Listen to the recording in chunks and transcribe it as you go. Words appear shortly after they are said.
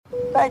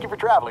Thank you for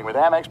traveling with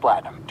Amex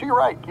Platinum. To your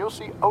right, you'll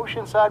see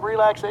oceanside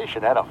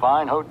relaxation at a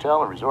fine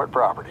hotel and resort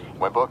property.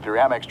 When booked through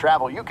Amex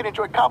Travel, you can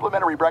enjoy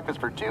complimentary breakfast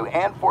for 2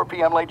 and 4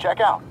 p.m. late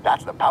checkout.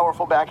 That's the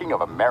powerful backing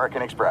of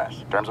American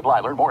Express. Terms apply.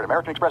 Learn more at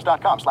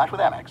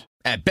americanexpress.com/withAmex.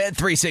 At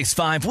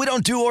Bet365, we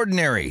don't do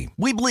ordinary.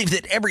 We believe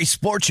that every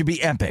sport should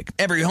be epic.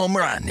 Every home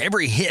run,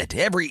 every hit,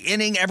 every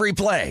inning, every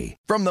play.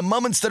 From the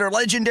moments that are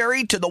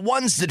legendary to the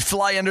ones that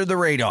fly under the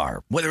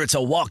radar. Whether it's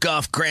a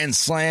walk-off grand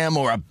slam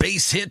or a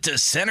base hit to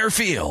center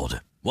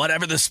field.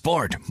 Whatever the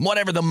sport,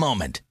 whatever the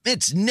moment.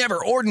 It's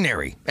never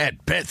ordinary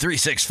at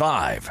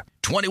Bet365.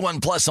 21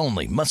 plus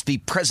only. Must be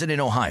present in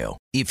Ohio.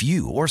 If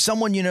you or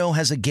someone you know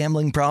has a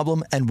gambling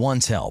problem and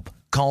wants help,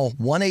 call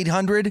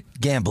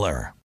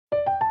 1-800-GAMBLER.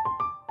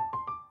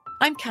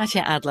 I'm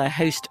Katya Adler,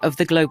 host of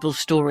The Global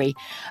Story.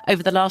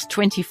 Over the last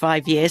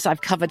 25 years, I've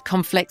covered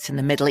conflicts in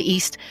the Middle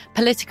East,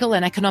 political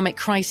and economic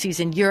crises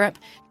in Europe,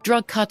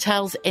 drug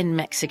cartels in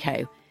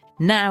Mexico.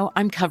 Now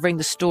I'm covering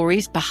the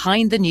stories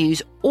behind the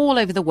news all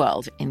over the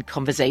world in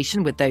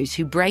conversation with those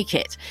who break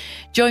it.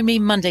 Join me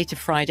Monday to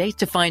Friday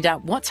to find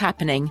out what's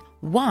happening,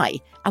 why,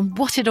 and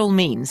what it all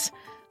means.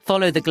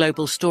 Follow The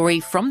Global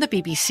Story from the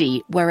BBC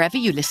wherever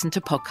you listen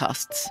to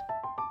podcasts.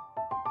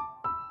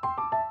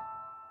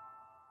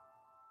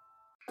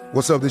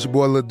 What's up, this your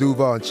boy Lil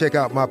Duval, and check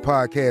out my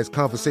podcast,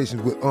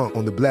 Conversations with Unc,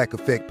 on the Black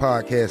Effect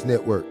Podcast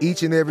Network.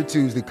 Each and every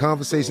Tuesday,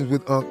 Conversations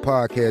with Unc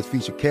podcast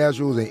feature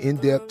casual and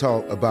in-depth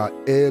talk about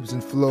ebbs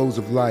and flows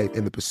of life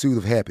and the pursuit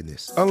of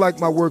happiness.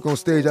 Unlike my work on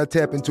stage, I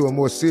tap into a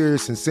more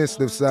serious and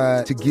sensitive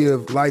side to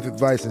give life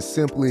advice and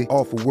simply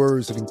offer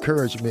words of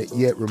encouragement,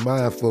 yet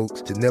remind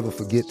folks to never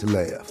forget to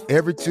laugh.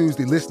 Every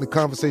Tuesday, listen to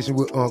Conversation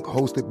with Unc,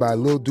 hosted by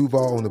Lil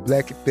Duval on the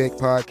Black Effect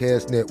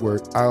Podcast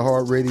Network,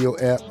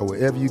 iHeartRadio app, or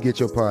wherever you get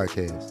your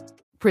podcasts.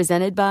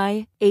 Presented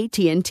by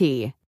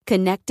AT&T.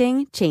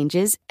 Connecting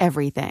changes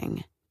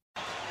everything.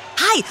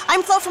 Hi,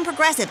 I'm Flo from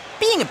Progressive.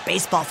 Being a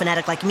baseball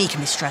fanatic like me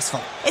can be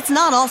stressful. It's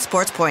not all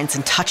sports points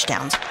and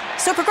touchdowns.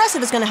 So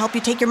Progressive is going to help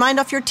you take your mind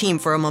off your team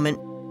for a moment.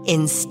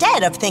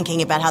 Instead of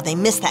thinking about how they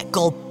missed that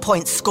goal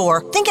point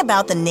score, think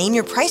about the Name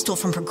Your Price tool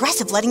from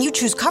Progressive, letting you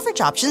choose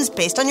coverage options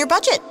based on your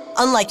budget.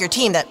 Unlike your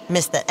team that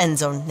missed the end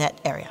zone net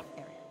area.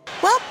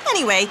 Well,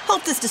 anyway,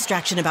 hope this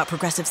distraction about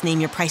Progressive's Name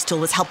Your Price tool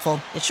was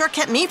helpful. It sure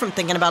kept me from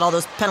thinking about all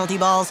those penalty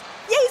balls.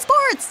 Yay,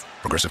 sports!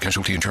 Progressive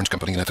Casualty Insurance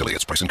Company and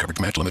Affiliates. Price and coverage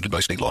match limited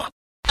by state law.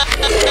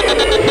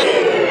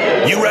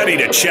 You ready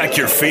to check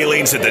your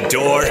feelings at the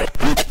door?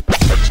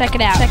 Check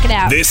it out. Check it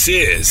out. This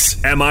is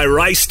Am I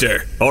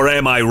Reister or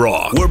Am I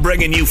Wrong? We're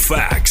bringing you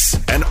facts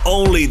and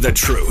only the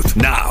truth.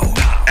 Now,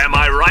 Am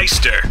I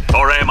Reister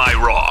or Am I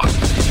Wrong?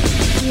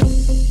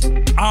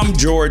 I'm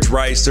George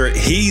Reister,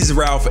 he's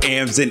Ralph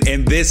Amson,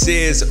 and this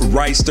is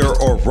Reister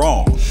or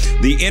Wrong,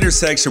 the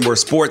intersection where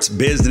sports,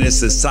 business,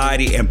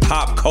 society, and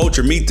pop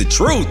culture meet the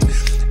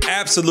truth.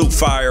 Absolute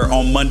fire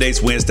on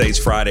Mondays, Wednesdays,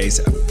 Fridays.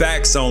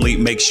 Facts only.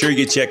 Make sure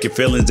you check your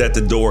feelings at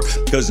the door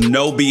because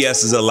no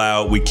BS is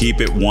allowed. We keep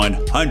it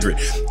 100.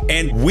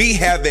 And we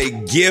have a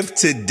gift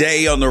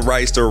today on the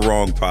Reister or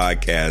Wrong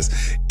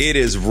podcast. It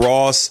is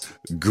Ross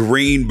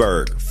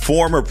Greenberg,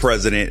 former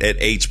president at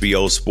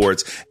HBO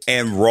Sports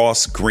and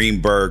Ross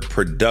Greenberg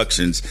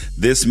Productions.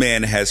 This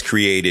man has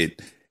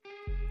created,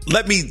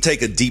 let me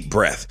take a deep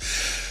breath,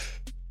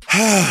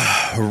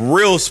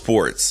 Real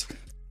Sports,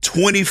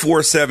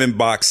 24/7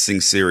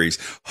 boxing series,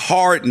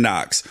 Hard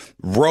Knocks,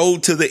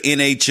 Road to the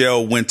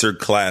NHL Winter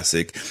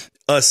Classic,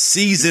 a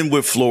season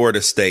with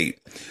Florida State,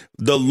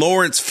 the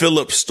Lawrence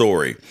Phillips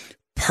story,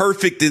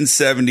 Perfect in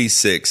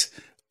 76,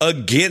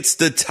 Against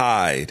the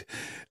Tide,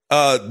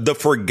 The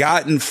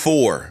Forgotten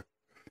Four,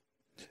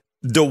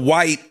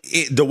 Dwight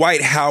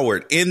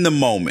Howard, In the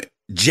Moment,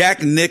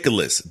 Jack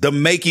Nicklaus, The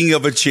Making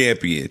of a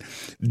Champion,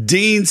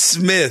 Dean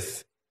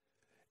Smith,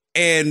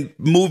 and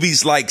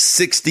movies like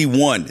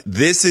 61.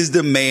 This is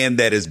the man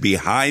that is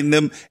behind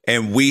them,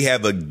 and we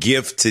have a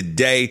gift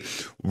today.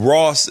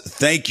 Ross,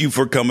 thank you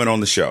for coming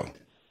on the show.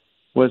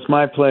 Well, it's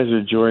my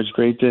pleasure, George.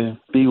 Great to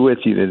be with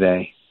you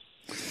today.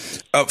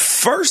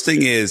 First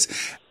thing is,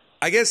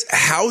 I guess,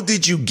 how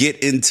did you get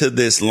into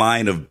this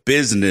line of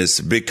business?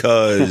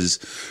 Because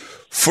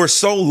for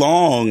so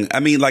long, I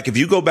mean, like if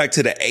you go back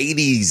to the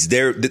 80s,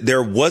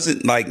 there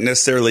wasn't like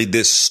necessarily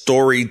this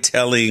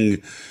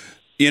storytelling,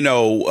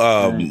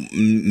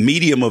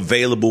 medium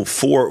available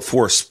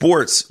for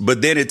sports.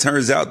 But then it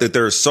turns out that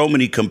there are so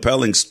many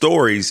compelling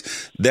stories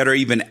that are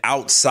even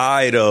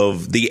outside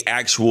of the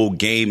actual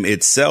game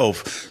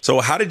itself. So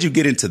how did you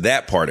get into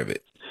that part of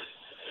it?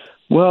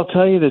 Well, I'll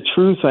tell you the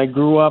truth. I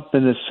grew up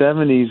in the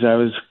 70s. I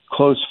was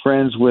close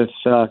friends with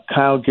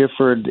Kyle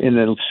Gifford in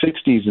the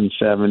 60s and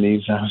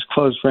 70s. I was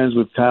close friends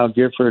with Kyle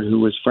Gifford, who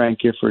was Frank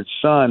Gifford's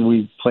son.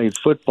 We played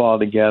football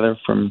together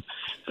from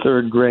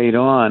third grade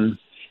on.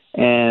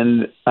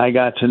 And I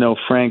got to know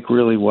Frank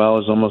really well.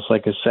 It was almost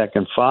like a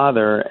second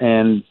father.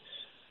 And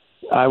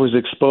I was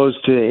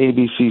exposed to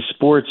ABC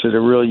Sports at a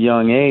real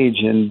young age.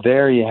 And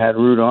there you had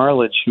Ruud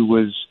Arlich, who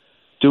was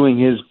doing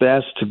his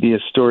best to be a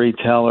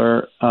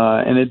storyteller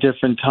in a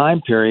different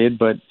time period.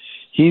 But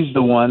he's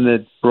the one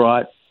that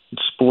brought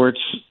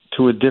sports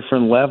to a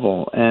different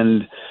level.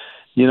 And,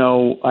 you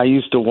know, I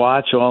used to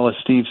watch all of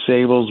Steve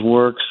Sable's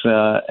works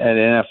at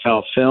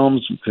NFL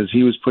Films because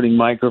he was putting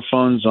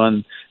microphones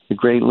on the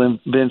great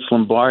Vince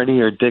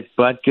Lombardi or Dick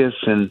Butkus,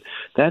 and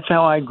that's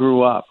how I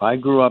grew up. I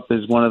grew up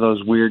as one of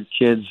those weird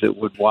kids that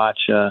would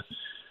watch a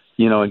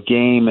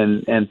game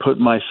and put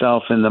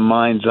myself in the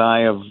mind's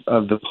eye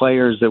of the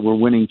players that were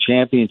winning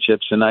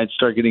championships, and I'd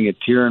start getting a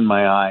tear in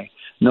my eye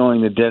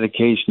knowing the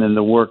dedication and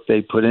the work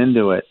they put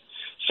into it.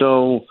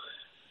 So,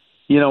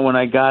 you know, when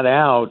I got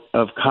out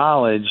of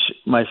college,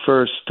 my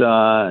first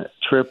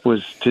trip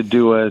was to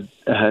do a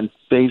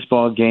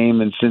baseball game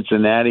in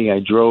Cincinnati. I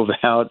drove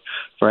out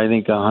for, I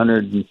think,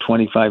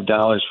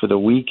 $125 for the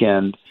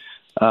weekend.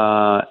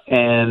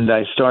 And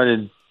I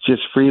started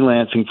just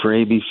freelancing for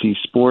ABC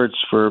Sports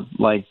for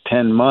like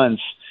 10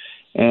 months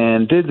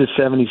and did the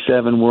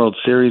 77 World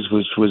Series,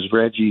 which was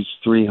Reggie's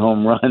 3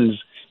 home runs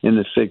in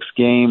the 6th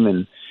game,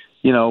 and,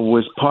 you know,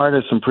 was part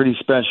of some pretty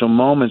special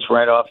moments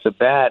right off the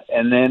bat,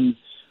 and then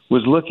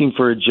was looking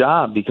for a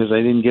job because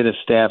I didn't get a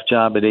staff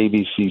job at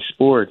ABC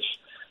Sports.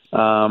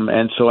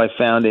 And so I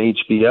found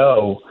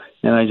HBO,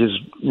 and I just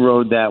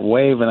rode that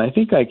wave, and I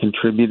think I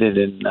contributed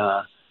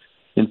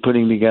in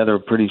putting together a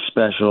pretty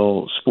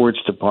special sports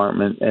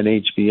department at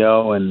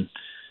HBO. And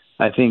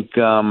I think,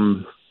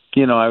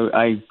 you know,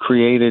 I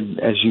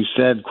created, as you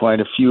said, quite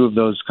a few of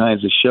those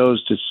kinds of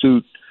shows to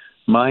suit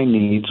my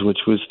needs, which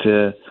was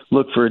to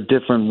look for a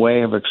different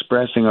way of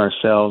expressing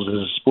ourselves as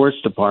a sports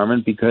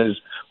department because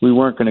we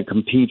weren't going to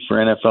compete for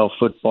NFL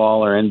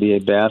football or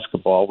NBA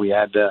basketball. We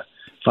had to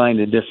find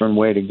a different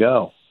way to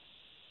go.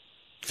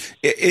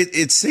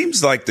 It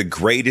seems like the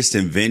greatest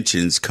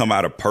inventions come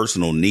out of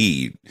personal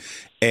need.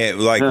 And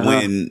like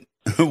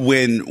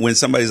when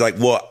somebody's like,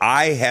 well,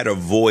 I had a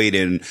void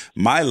in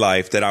my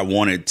life that I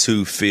wanted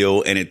to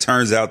fill, and it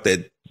turns out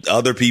that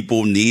other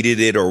people needed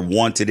it or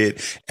wanted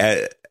it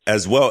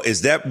as well.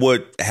 Is that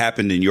what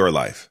happened in your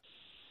life?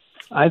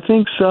 I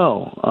think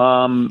so.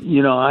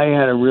 You know, I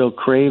had a real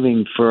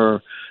craving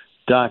for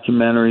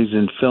documentaries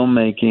and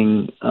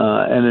filmmaking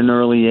at an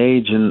early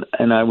age,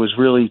 and I was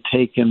really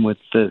taken with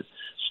the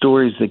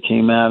stories that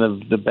came out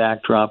of the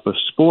backdrop of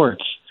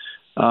sports.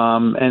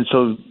 And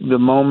so the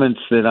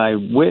moments that I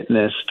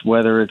witnessed,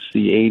 whether it's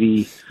the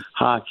 80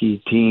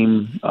 hockey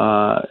team,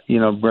 you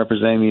know,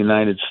 representing the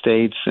United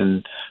States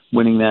and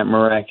winning that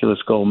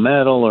miraculous gold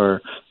medal,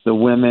 or the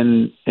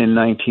women in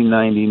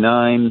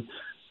 1999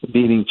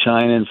 beating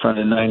China in front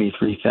of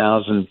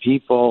 93,000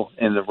 people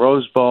in the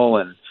Rose Bowl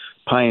and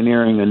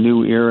pioneering a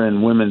new era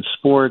in women's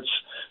sports,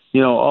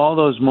 you know, all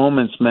those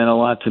moments meant a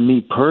lot to me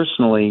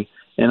personally,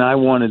 and I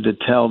wanted to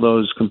tell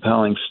those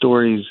compelling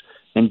stories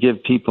and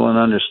give people an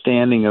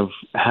understanding of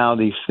how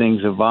these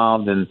things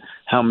evolved and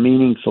how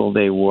meaningful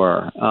they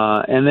were.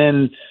 And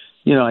then,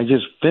 you know, I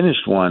just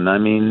finished one. I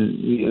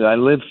mean, I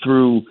lived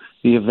through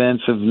the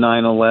events of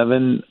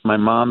 9/11. My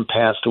mom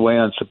passed away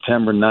on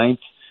September 9th,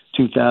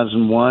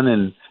 2001,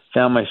 and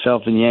found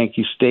myself in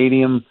Yankee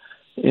Stadium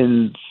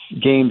in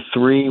Game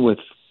 3 with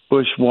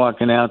Bush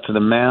walking out to the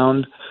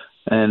mound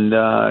and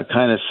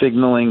kind of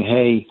signaling,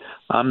 hey,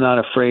 I'm not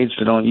afraid,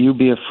 so don't you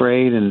be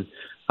afraid. And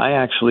I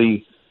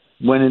actually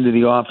went into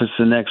the office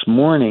the next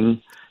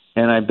morning,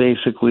 and I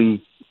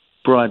basically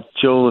brought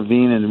Joe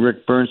Levine and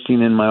Rick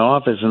Bernstein in my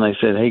office, and I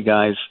said, hey,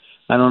 guys,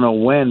 I don't know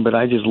when, but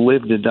I just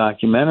lived a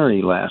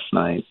documentary last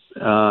night.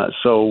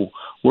 So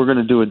we're going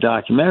to do a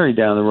documentary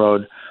down the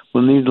road.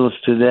 Well, needless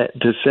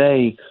to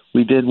say,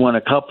 we did one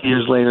a couple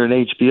years later at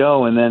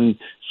HBO, and then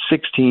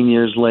 16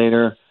 years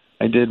later,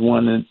 I did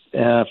one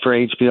for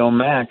HBO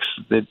Max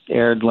that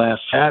aired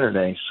last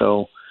Saturday.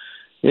 So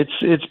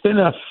it's been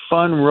a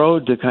fun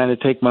road to kind of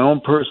take my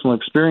own personal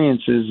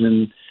experiences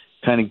and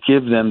kind of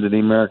give them to the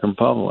American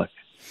public.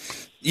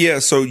 Yeah,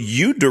 so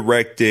you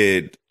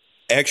directed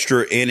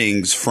Extra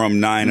Innings from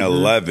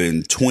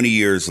 9/11 20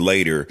 years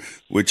later,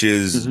 which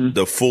is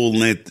the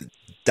full-length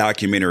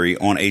documentary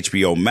on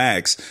HBO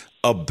Max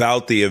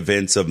about the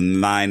events of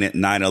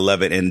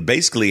 9/11 and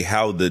basically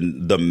how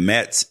the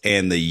Mets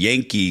and the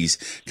Yankees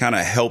kind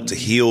of helped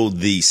heal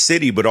the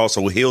city, but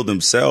also heal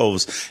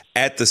themselves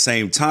at the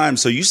same time.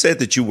 So you said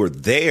that you were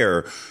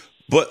there,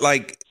 but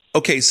like,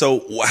 okay,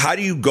 so how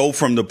do you go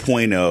from the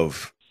point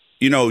of,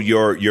 you know,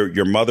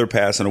 your mother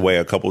passing away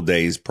a couple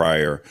days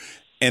prior,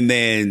 and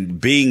then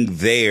being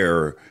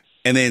there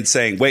and then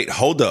saying, wait,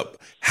 hold up.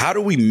 How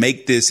do we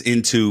make this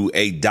into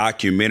a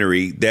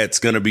documentary that's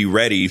going to be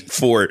ready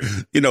for,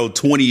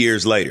 20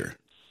 years later?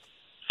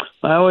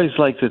 I always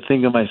like to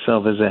think of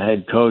myself as a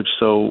head coach.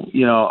 So,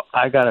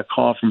 I got a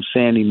call from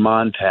Sandy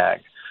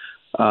Montag,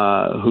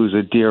 who's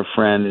a dear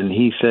friend, and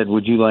he said,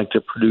 would you like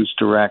to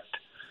direct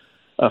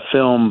a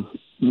film,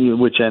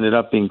 which ended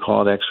up being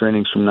called Extra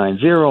Innings from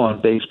 9/0 on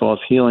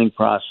baseball's healing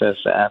process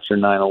after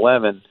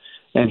 9/11.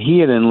 And he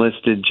had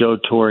enlisted Joe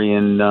Torre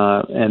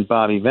and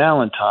Bobby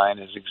Valentine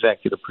as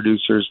executive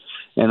producers.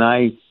 And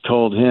I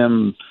told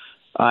him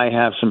I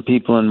have some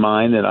people in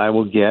mind that I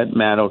will get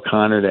Matt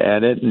O'Connor to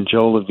edit and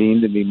Joe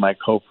Levine to be my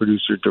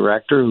co-producer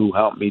director, who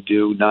helped me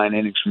do 9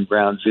 Innings from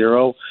Ground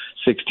Zero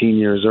 16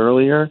 years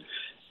earlier.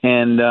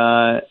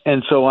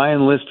 And so I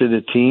enlisted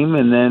a team,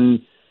 and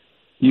then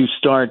you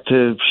start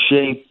to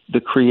shape the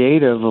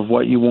creative of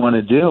what you want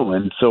to do.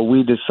 And so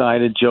we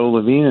decided, Joe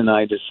Levine and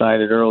I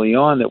decided early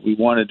on that we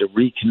wanted to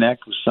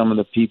reconnect with some of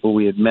the people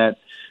we had met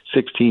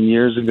 16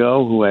 years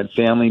ago who had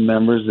family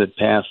members that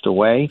passed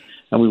away,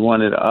 and we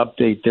wanted to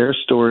update their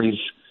stories,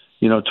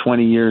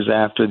 20 years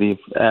after the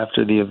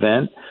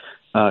event,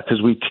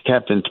 because we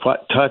kept in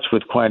touch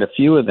with quite a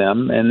few of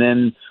them. And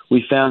then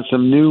we found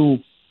some new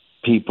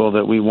people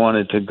that we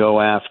wanted to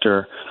go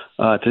after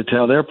to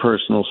tell their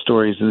personal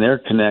stories and their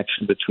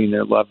connection between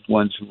their loved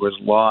ones who was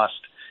lost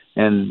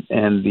and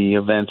the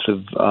events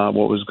of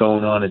what was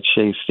going on at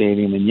Shea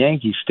Stadium and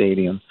Yankee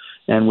Stadium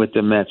and with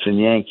the Mets and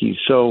Yankees.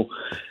 So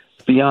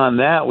beyond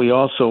that, we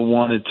also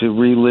wanted to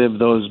relive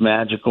those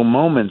magical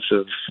moments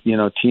of,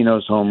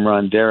 Tino's home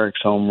run,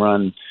 Derek's home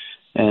run,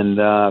 and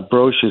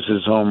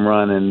Brocious' home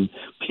run and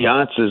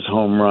Piazza's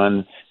home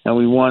run. And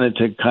we wanted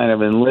to kind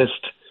of enlist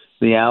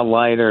the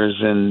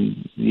Outlighters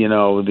and,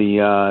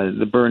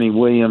 the Bernie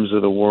Williams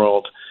of the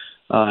world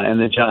and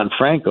the John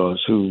Francos,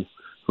 who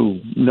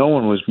no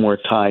one was more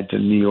tied to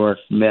New York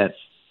Mets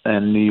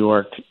and New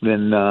York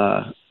than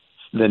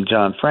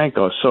John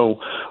Franco.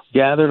 So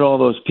gathered all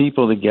those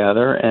people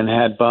together and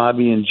had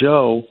Bobby and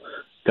Joe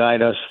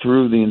guide us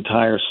through the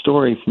entire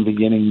story from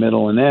beginning,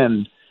 middle, and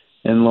end.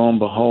 And lo and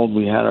behold,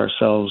 we had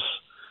ourselves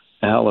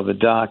a hell of a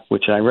doc,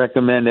 which I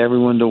recommend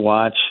everyone to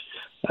watch.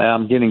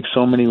 I'm getting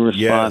so many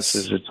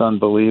responses. Yes. It's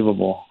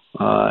unbelievable.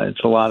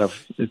 It's a lot of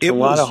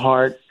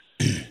heart,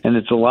 and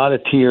it's a lot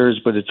of tears,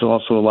 but it's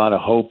also a lot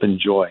of hope and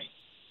joy.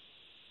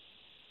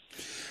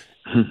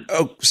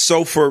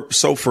 So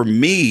for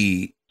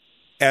me,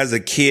 as a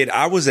kid,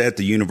 I was at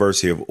the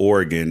University of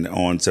Oregon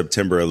on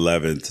September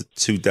 11th,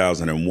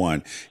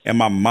 2001, and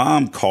my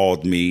mom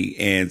called me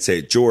and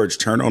said, "George,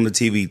 turn on the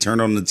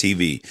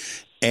TV.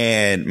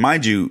 And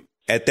mind you,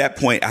 at that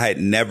point, I had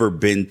never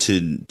been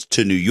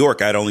to New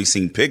York. I'd only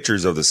seen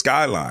pictures of the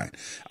skyline.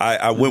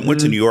 I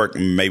went to New York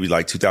maybe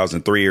like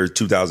 2003 or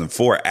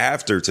 2004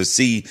 after to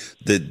see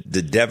the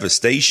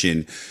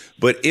devastation.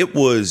 But it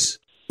was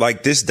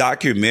like this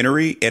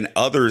documentary and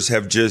others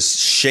have just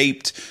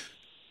shaped,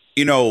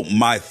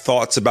 my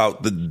thoughts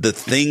about the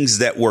things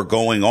that were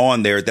going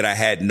on there that I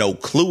had no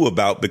clue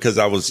about because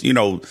I was,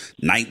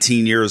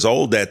 19 years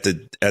old at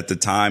the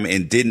time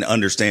and didn't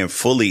understand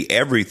fully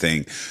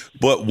everything.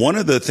 But one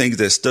of the things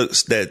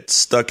that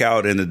stuck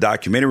out in the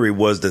documentary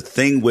was the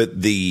thing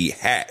with the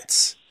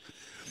hats,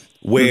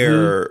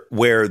 where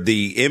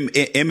the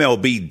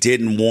MLB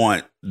didn't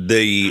want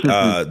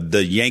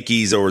the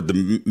Yankees or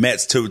the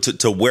Mets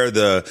to wear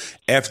the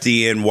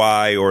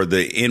FDNY or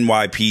the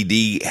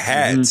NYPD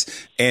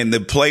hats. And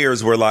the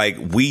players were like,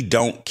 we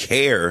don't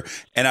care.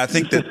 And I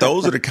think that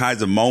those are the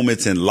kinds of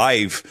moments in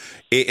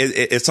life.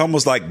 It's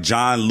almost like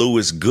John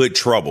Lewis, Good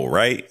Trouble,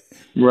 right?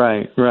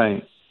 Right.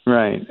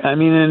 I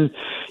mean, and,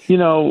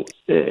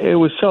 it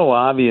was so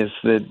obvious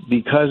that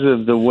because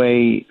of the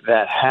way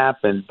that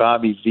happened,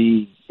 Bobby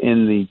V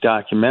in the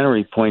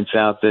documentary points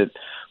out that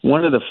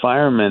one of the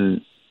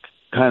firemen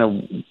kind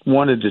of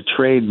wanted to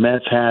trade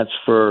Mets hats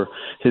for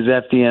his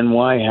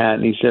FDNY hat.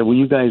 And he said, will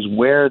you guys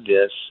wear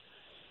this,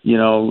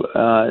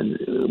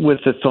 with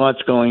the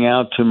thoughts going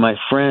out to my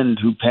friend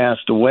who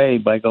passed away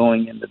by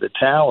going into the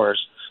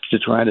towers to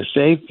try to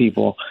save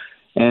people.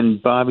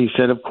 And Bobby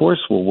said, of course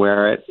we'll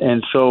wear it.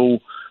 And so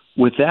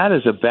with that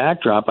as a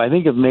backdrop, I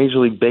think if Major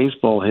League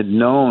Baseball had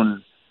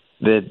known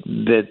that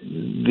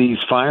these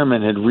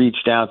firemen had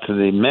reached out to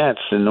the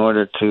Mets in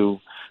order to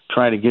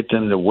try to get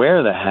them to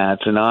wear the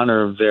hats in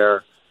honor of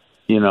their,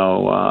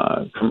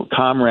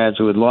 comrades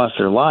who had lost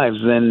their lives,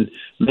 then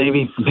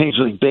maybe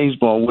Major League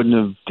Baseball wouldn't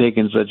have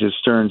taken such a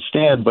stern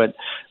stand. But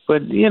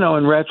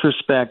in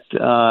retrospect,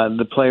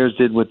 the players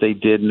did what they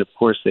did, and of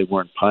course they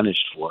weren't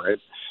punished for it.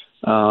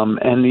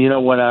 And you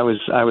know what? I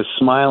was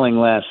smiling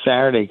last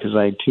Saturday because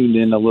I tuned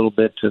in a little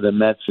bit to the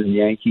Mets and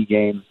Yankee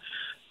game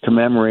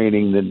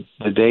commemorating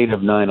the date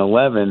of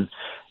 9/11,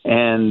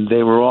 and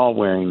they were all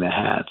wearing the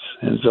hats.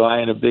 And so I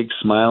had a big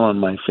smile on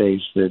my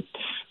face that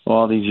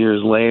all these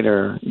years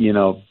later,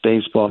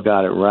 baseball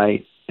got it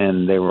right,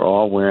 and they were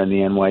all wearing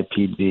the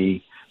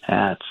NYPD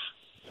hats.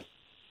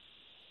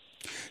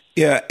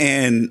 Yeah,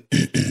 and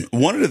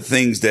one of the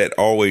things that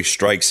always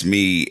strikes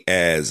me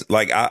as,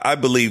 like, I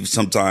believe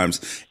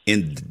sometimes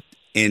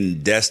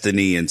in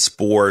destiny and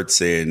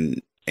sports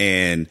and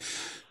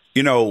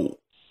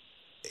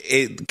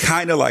it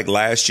kind of like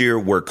last year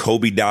where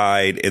Kobe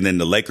died and then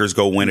the Lakers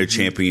go win a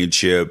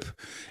championship.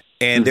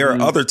 And there are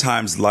other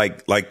times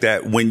like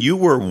that when you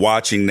were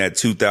watching that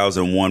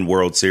 2001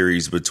 World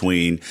Series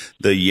between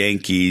the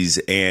Yankees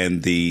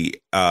and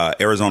the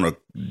Arizona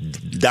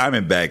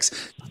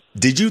Diamondbacks.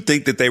 Did you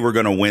think that they were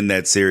going to win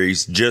that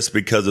series just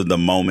because of the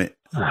moment?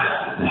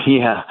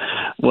 Yeah.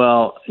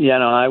 Well,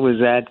 I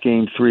was at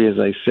Game 3, as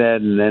I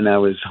said, and then I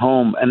was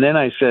home. And then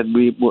I said,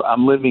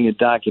 I'm living a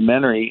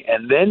documentary,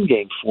 and then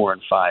Game 4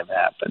 and 5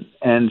 happened.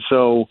 And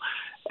so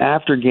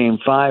after Game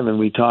 5, and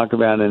we talk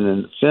about it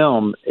in the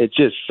film, it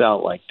just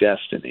felt like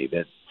destiny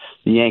that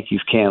the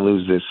Yankees can't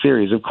lose this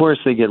series. Of course,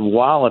 they get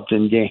walloped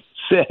in Game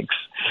 6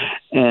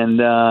 and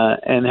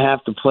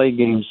have to play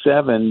Game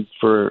 7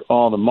 for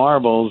all the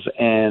marbles.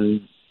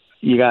 And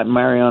you got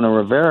Mariano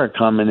Rivera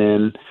coming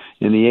in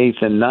the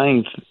 8th and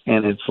 9th,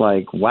 and it's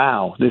like,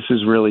 wow, this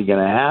is really going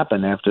to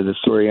happen after the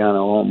Soriano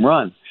home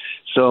run.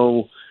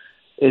 So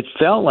it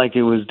felt like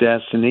it was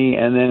destiny,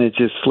 and then it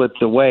just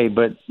slipped away.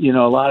 But, you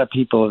know, a lot of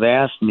people have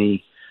asked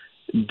me,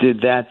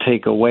 did that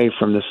take away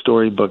from the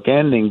storybook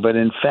ending? But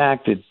in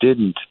fact, it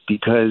didn't,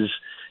 because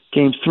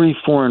Games 3,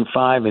 4, and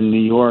 5 in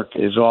New York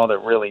is all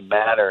that really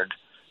mattered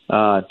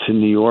to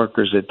New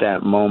Yorkers at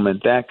that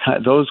moment.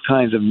 Those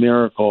kinds of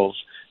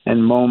miracles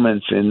and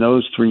moments in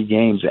those 3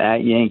 games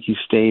at Yankee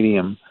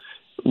Stadium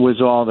was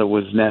all that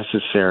was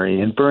necessary.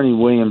 And Bernie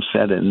Williams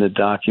said it in the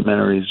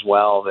documentary as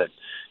well, that,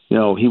 you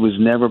know, he was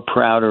never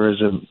prouder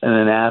as an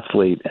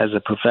athlete, as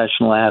a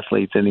professional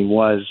athlete, than he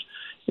was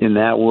in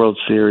that World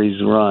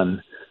Series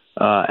run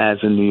as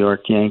a New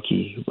York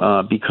Yankee,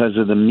 because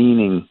of the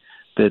meaning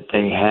that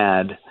they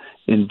had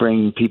in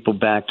bringing people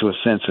back to a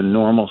sense of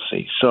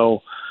normalcy.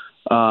 So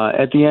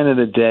at the end of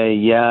the day,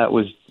 yeah, it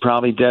was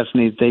probably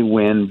destiny that they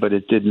win, but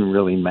it didn't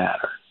really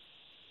matter.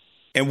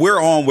 And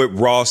we're on with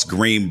Ross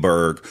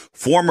Greenberg,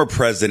 former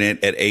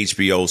president at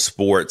HBO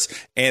Sports,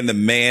 and the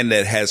man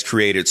that has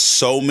created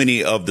so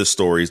many of the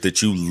stories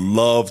that you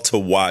love to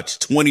watch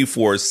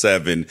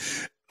 24/7,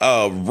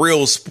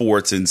 Real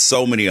Sports, and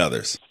so many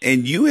others.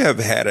 And you have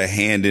had a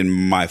hand in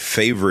my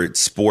favorite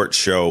sports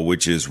show,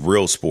 which is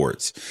Real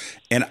Sports.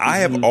 And I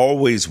have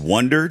always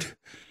wondered,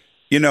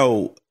 you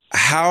know,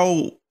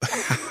 how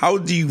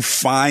do you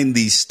find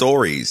these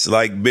stories?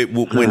 Like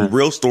when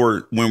Real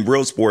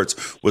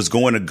Sports was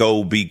going to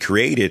go be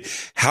created,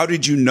 how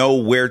did you know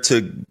where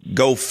to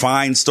go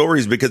find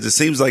stories? Because it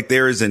seems like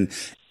there is an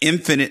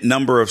infinite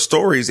number of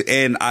stories.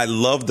 And I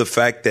love the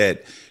fact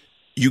that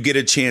you get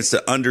a chance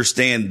to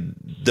understand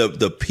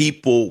the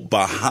people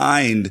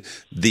behind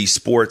these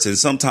sports, and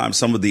sometimes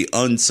some of the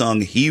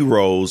unsung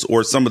heroes,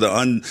 or some of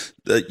like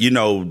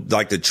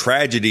the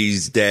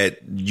tragedies that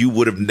you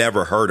would have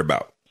never heard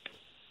about.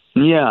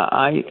 Yeah,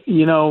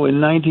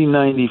 in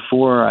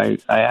 1994, I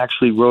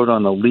actually wrote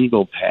on a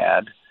legal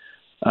pad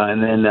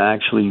and then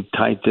actually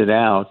typed it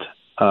out,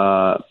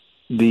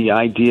 the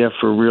idea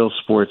for Real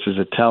Sports as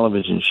a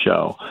television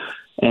show.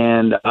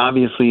 And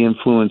obviously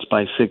influenced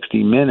by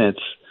 60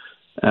 Minutes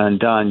and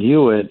Don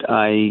Hewitt,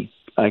 I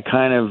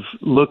kind of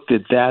looked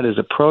at that as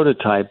a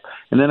prototype.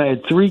 And then I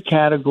had 3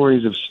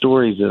 categories of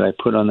stories that I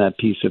put on that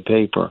piece of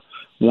paper.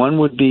 One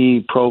would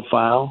be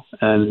profile,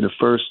 and the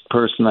first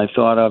person I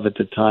thought of at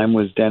the time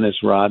was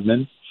Dennis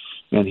Rodman,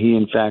 and he,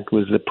 in fact,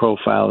 was the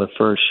profile of the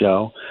first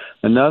show.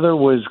 Another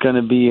was going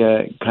to be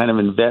a kind of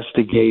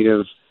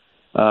investigative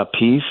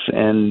piece,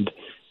 and,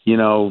 you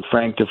know,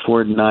 Frank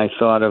DeFord and I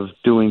thought of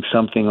doing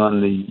something on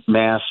the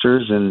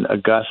Masters and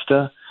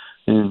Augusta,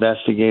 an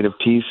investigative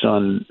piece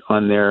on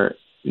their,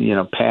 you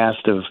know,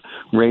 past of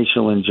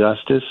racial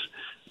injustice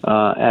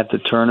at the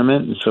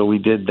tournament, and so we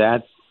did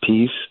that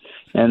piece.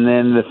 And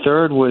then the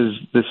third was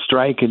the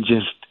strike had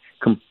just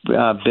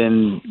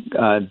been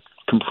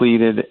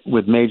completed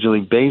with Major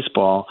League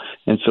Baseball,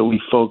 and so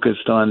we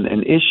focused on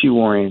an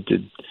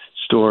issue-oriented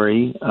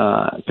story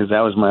because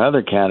that was my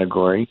other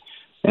category,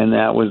 and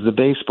that was the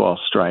baseball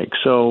strike.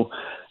 So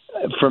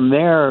from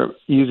there,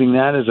 using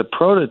that as a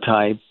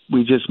prototype,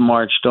 we just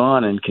marched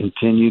on and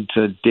continued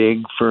to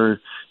dig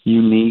for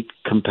unique,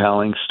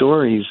 compelling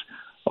stories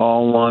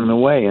all along the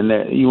way. And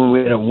we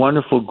had a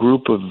wonderful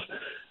group of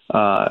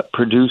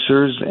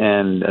producers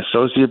and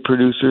associate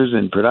producers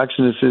and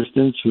production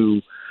assistants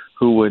who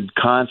would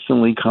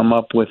constantly come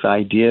up with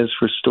ideas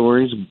for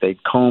stories.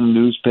 They'd comb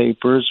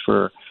newspapers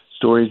for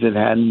stories that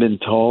hadn't been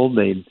told.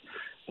 They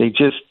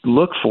just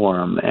look for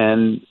them.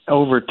 And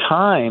over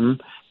time,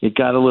 it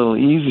got a little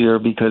easier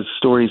because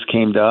stories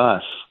came to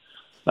us.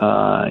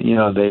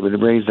 They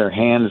would raise their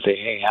hand and say,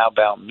 hey, how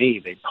about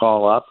me? They'd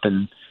call up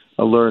and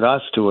alert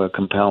us to a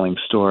compelling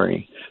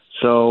story.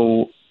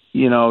 So,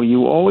 you know,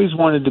 you always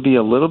wanted to be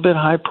a little bit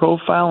high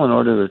profile in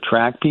order to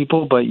attract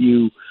people, but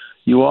you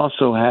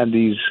also had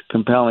these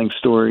compelling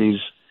stories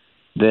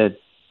that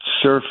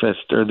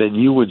surfaced or that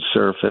you would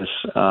surface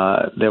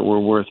that were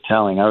worth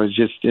telling. I was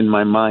just in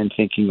my mind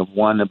thinking of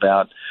one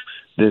about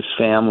this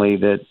family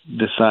that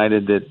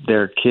decided that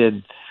their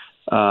kid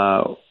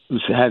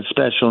had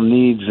special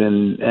needs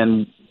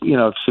and you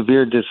know,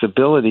 severe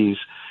disabilities,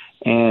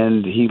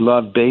 and he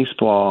loved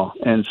baseball,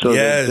 and so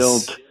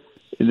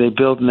they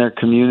built in their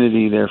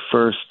community their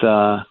first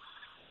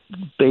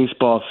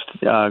baseball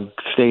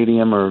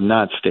stadium, or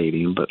not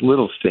stadium, but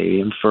little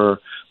stadium, for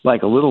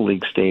like a little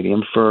league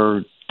stadium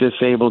for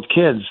disabled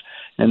kids.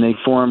 And they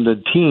formed a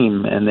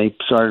team and they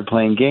started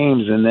playing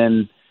games. And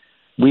then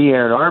we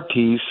aired our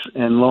piece,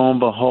 and lo and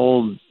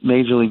behold,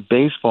 Major League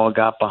Baseball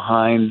got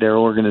behind their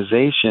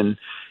organization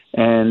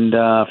and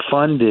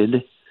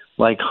funded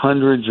like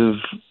hundreds of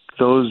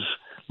those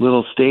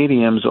little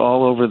stadiums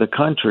all over the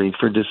country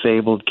for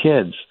disabled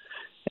kids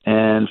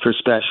and for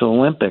Special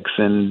Olympics.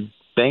 And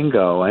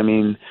Fango. I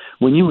mean,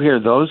 when you hear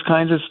those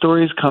kinds of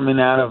stories coming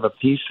out of a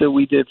piece that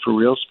we did for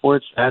Real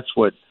Sports, that's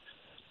what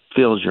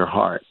fills your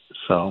heart.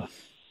 So.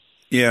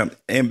 Yeah,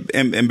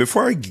 and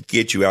before I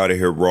get you out of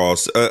here,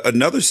 Ross,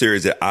 another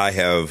series that I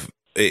have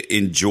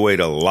enjoyed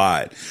a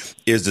lot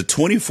is the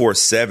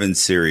 24/7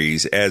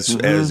 series as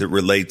it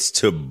relates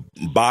to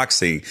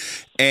boxing,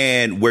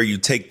 and where you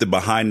take the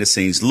behind the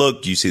scenes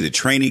look, you see the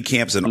training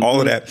camps and all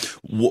of that.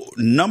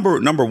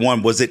 Number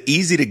one, was it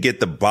easy to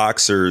get the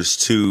boxers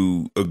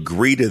to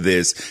agree to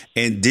this?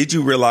 And did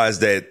you realize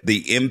that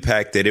the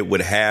impact that it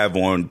would have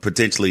on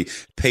potentially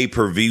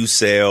pay-per-view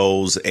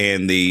sales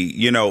and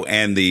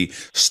the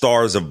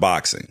stars of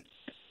boxing?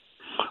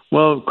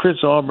 Well,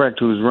 Chris Albrecht,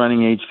 who was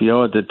running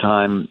HBO at the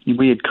time,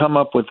 we had come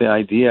up with the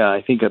idea.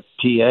 I think a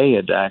PA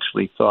had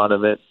actually thought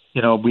of it.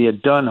 We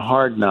had done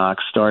Hard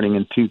Knocks starting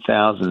in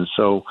 2000.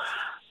 So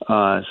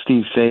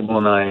Steve Sable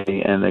and I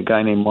and a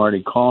guy named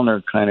Marty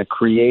Callner kind of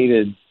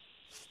created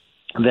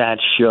that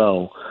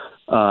show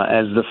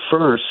as the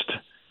first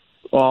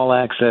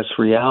all-access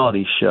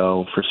reality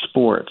show for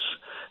sports.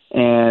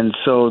 And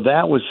so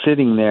that was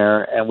sitting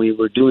there, and we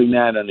were doing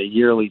that on a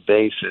yearly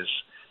basis.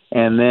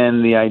 And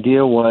then the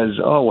idea was,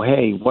 oh,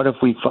 hey, what if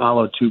we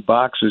follow two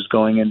boxers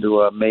going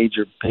into a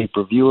major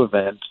pay-per-view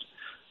event?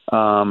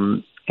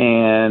 And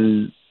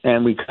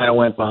we kind of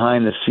went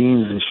behind the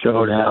scenes and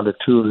showed how the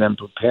two of them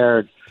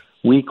prepared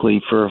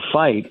weekly for a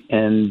fight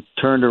and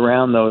turned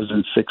around those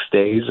in 6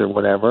 days or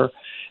whatever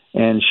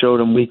and showed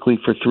them weekly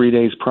for 3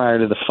 days prior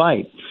to the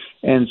fight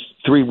and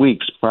 3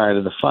 weeks prior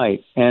to the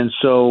fight. And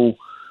so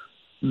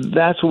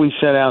that's what we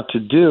set out to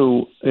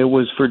do. It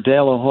was for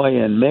De La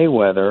Hoya and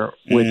Mayweather,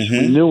 which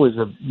we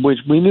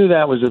knew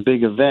that was a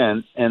big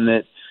event, and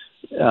that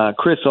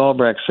Chris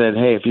Albrecht said,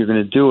 "Hey, if you're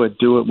going to do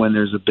it when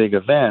there's a big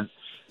event."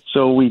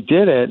 So we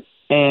did it,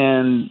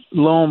 and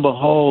lo and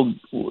behold,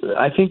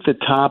 I think the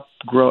top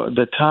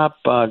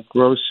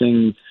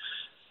grossing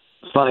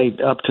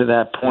fight up to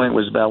that point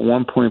was about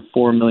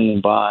 1.4 million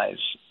buys,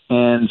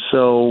 and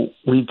so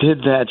we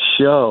did that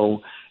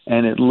show.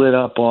 And it lit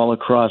up all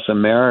across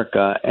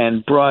America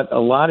and brought a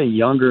lot of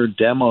younger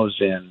demos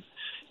in.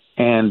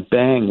 And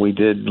bang, we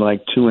did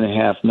like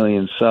 2.5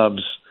 million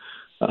subs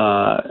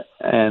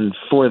and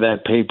for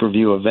that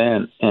pay-per-view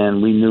event.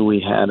 And we knew we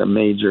had a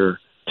major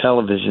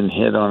television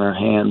hit on our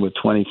hand with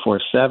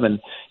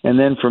 24/7. And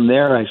then from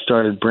there, I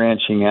started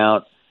branching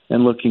out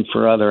and looking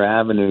for other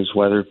avenues,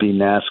 whether it be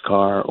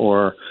NASCAR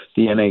or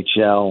the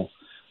NHL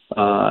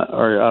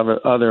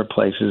or other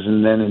places.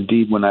 And then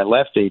indeed, when I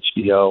left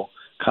HBO,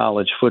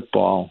 college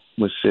football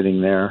was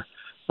sitting there,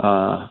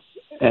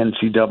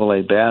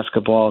 NCAA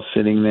basketball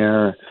sitting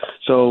there.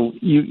 So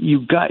you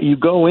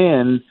go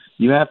in,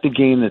 you have to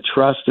gain the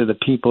trust of the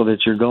people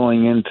that you're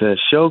going in to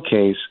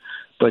showcase,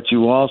 but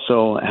you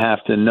also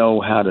have to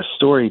know how to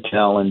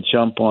storytell and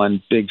jump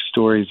on big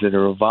stories that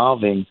are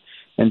evolving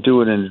and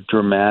do it in a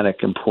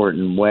dramatic,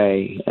 important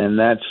way. And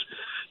that's,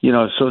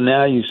 so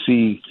now you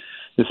see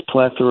this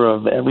plethora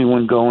of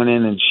everyone going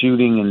in and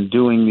shooting and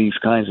doing these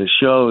kinds of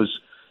shows,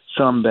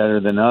 some better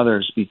than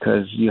others,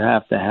 because you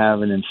have to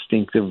have an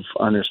instinctive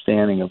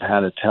understanding of how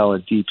to tell a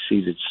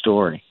deep-seated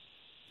story.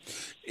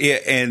 Yeah,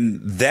 and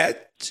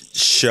that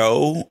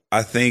show,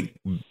 I think,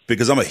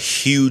 because I'm a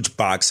huge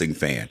boxing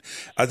fan,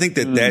 I think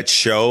that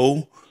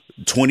show,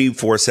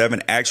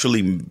 24/7,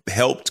 actually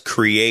helped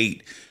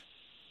create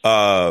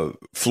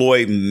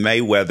Floyd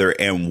Mayweather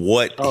and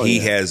what he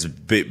has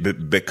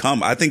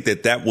become. I think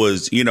that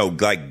was,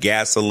 like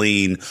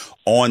gasoline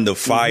on the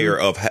fire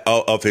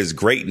of his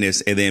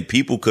greatness, and then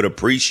people could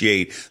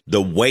appreciate the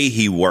way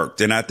he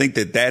worked. And I think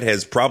that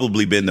has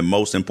probably been the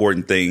most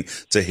important thing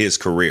to his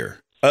career,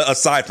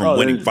 aside from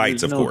winning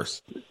fights, of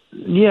course.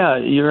 Yeah,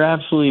 you're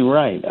absolutely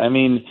right. I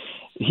mean,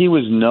 he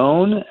was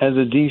known as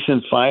a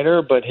decent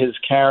fighter, but his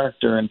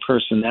character and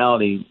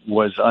personality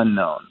was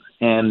unknown.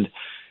 And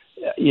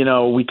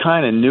we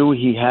kind of knew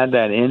he had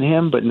that in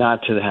him, but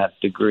not to that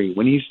degree.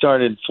 When he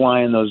started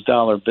flying those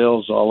dollar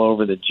bills all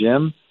over the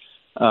gym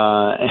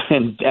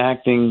and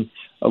acting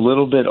a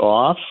little bit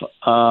off,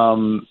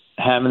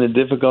 having the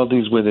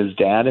difficulties with his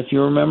dad, if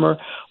you remember,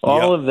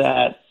 all of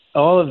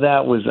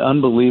that was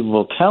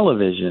unbelievable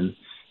television.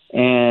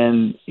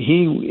 And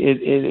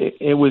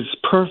it was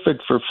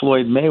perfect for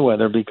Floyd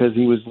Mayweather because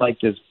he was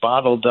like this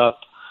bottled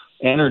up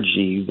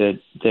energy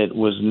that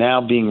was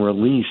now being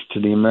released to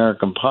the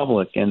American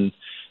public. And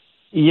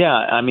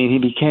he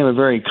became a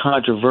very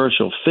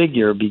controversial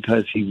figure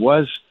because he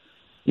was,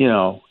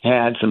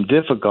 had some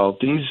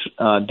difficulties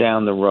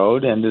down the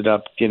road, ended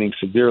up getting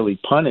severely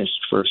punished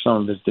for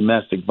some of his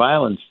domestic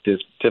violence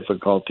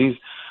difficulties.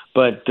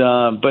 But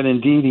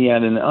indeed, he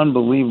had an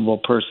unbelievable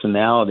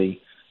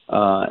personality,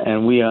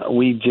 and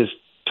we just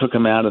took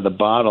him out of the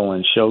bottle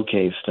and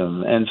showcased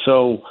him. And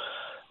so,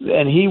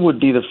 and he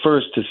would be the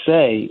first to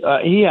say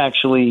he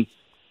actually,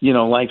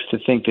 likes to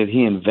think that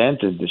he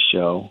invented the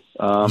show.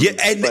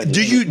 And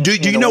do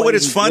you know what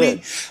is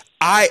funny?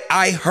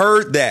 I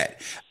heard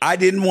that. I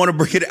didn't want to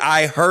bring it.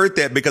 I heard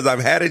that because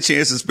I've had a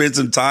chance to spend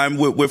some time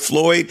with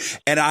Floyd,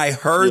 and I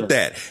heard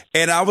that.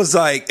 And I was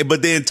like,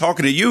 but then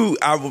talking to you,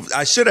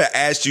 I should have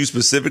asked you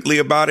specifically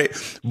about it,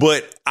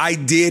 but I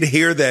did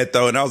hear that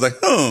though. And I was like,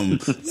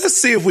 let's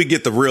see if we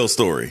get the real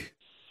story.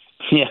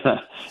 Yeah,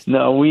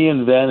 no, we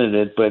invented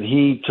it, but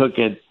he took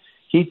it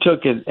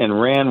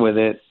and ran with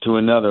it to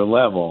another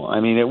level. I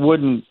mean, it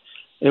wouldn't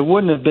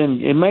have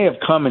been, it may have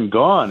come and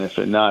gone if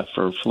it not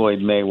for Floyd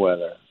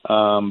Mayweather.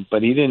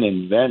 But he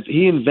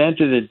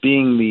invented it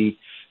being the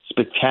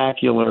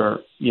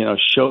spectacular,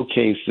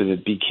 showcase that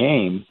it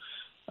became.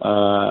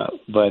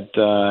 But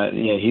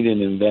he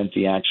didn't invent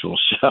the actual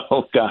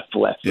show. God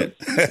bless him.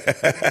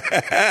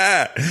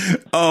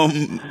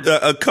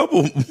 A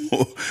couple,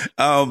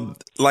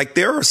 like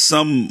there are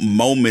some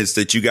moments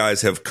that you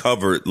guys have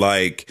covered,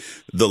 like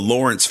the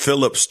Lawrence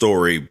Phillips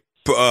story,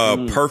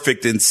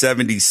 Perfect in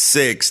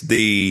 76,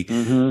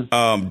 the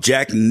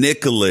Jack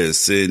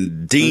Nicklaus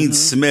and Dean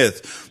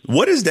Smith.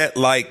 What is that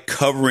like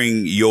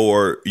covering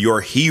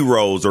your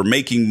heroes or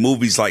making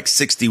movies like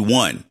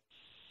 61?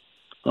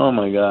 Oh,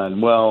 my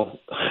God. Well,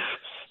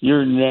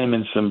 you're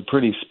naming some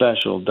pretty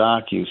special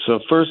docus. So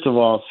first of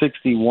all,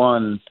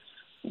 61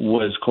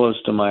 was close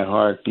to my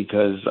heart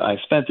because I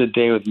spent a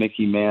day with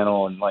Mickey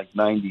Mantle in like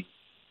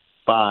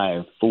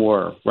 95,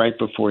 right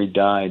before he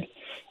died.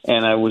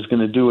 And I was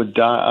going to do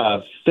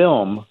a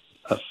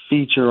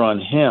feature on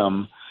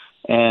him,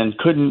 and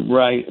couldn't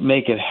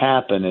make it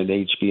happen at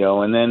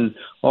HBO. And then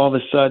all of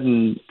a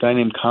sudden, a guy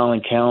named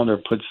Colin Callender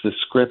puts the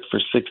script for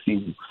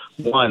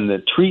 61, the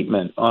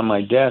treatment, on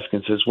my desk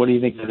and says, "What do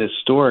you think of this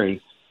story?"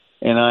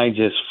 And I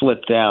just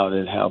flipped out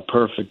at how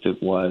perfect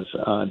it was.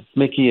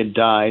 Mickey had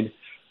died,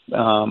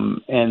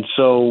 and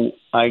so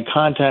I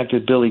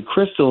contacted Billy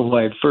Crystal, who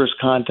I had first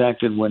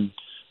contacted when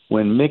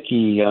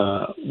Mickey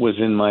was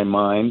in my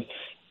mind.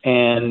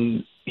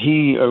 And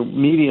he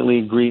immediately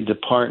agreed to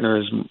partner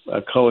as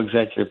a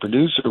co-executive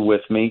producer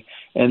with me.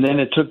 And then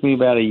it took me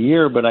about a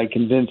year, but I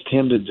convinced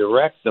him to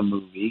direct the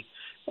movie.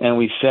 And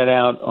we set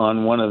out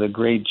on one of the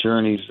great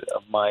journeys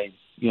of my,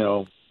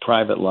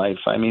 private life.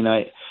 I mean,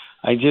 it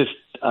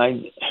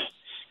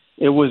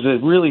was a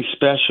really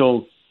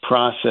special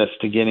process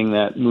to getting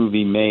that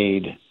movie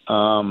made.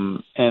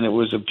 And it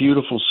was a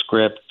beautiful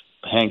script.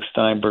 Hank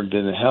Steinberg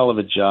did a hell of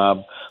a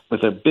job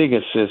with a big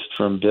assist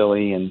from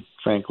Billy and,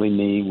 frankly,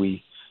 me.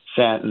 We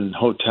sat in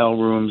hotel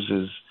rooms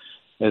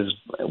as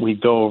we'd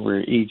go over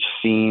each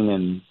scene,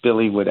 and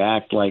Billy would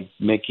act like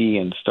Mickey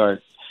and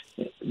start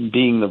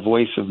being the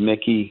voice of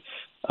Mickey.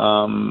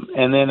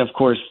 And then, of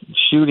course,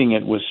 shooting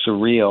it was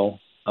surreal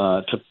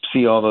to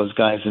see all those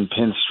guys in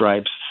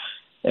pinstripes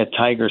at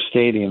Tiger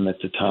Stadium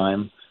at the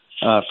time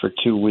for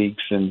 2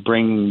 weeks, and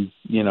bringing,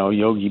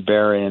 Yogi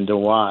Berra in to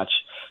watch.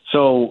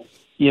 So,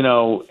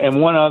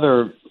 and one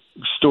other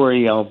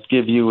story I'll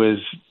give you is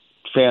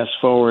fast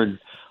forward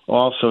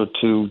also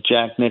to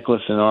Jack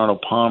Nicklaus and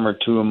Arnold Palmer,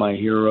 two of my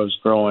heroes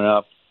growing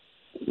up.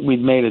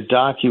 We'd made a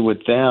docu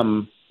with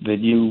them that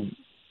you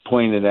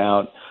pointed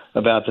out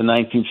about the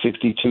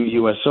 1962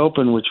 U.S.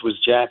 Open, which was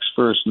Jack's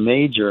first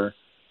major.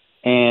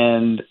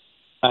 And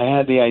I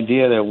had the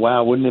idea that,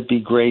 wow, wouldn't it be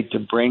great to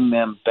bring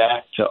them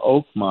back to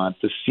Oakmont,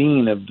 the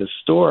scene of the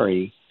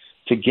story,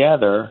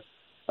 together,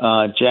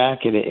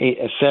 Jack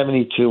at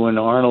 72 and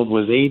Arnold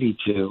was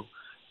 82,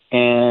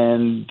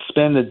 and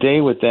spend the day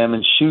with them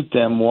and shoot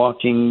them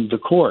walking the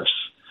course.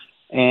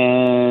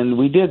 And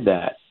we did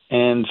that.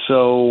 And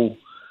so,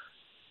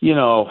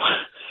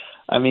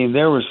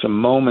 there were some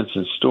moments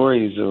and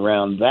stories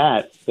around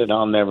that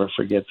I'll never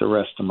forget the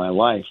rest of my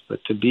life.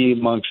 But to be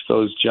amongst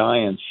those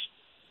giants,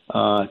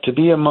 to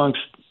be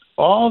amongst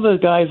all the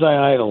guys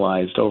I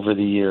idolized over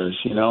the years,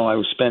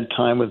 I spent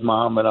time with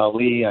Muhammad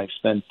Ali. I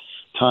spent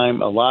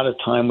a lot of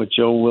time with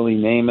Joe Willie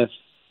Namath.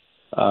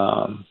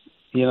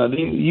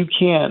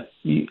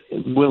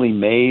 Willie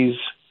Mays,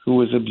 who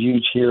was a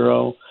huge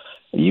hero.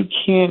 You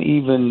can't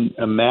even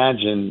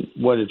imagine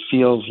what it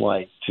feels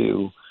like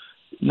to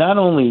not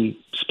only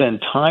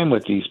spend time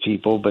with these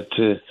people, but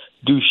to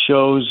do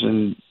shows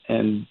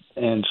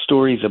and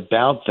stories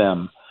about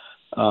them.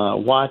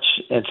 Watch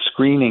at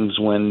screenings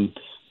when,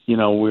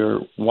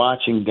 we're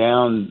watching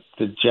down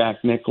the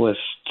Jack Nicklaus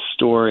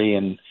story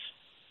and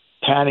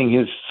patting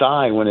his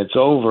thigh when it's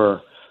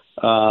over,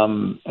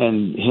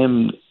 and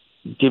him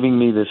giving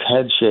me this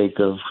head shake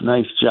of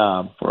 "nice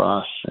job,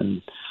 Ross."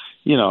 And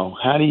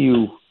how do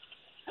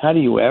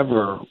you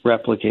ever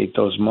replicate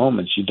those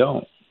moments? You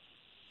don't.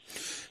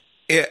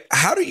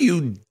 How do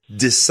you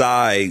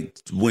decide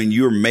when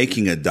you're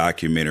making a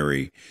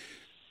documentary,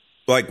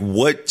 like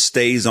what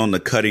stays on the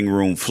cutting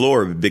room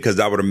floor? Because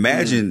I would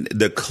imagine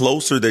the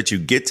closer that you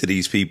get to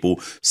these people,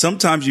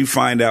 sometimes you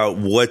find out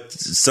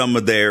what's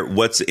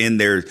in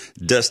their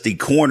dusty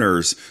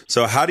corners.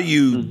 So how do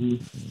you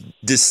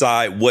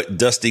decide what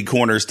dusty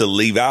corners to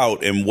leave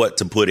out and what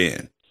to put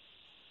in?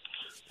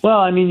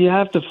 Well, you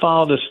have to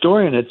follow the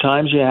story, and at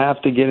times you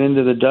have to get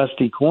into the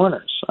dusty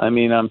corners.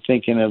 I'm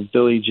thinking of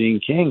Billie Jean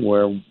King,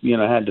 where,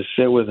 I had to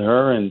sit with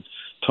her and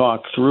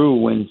talk through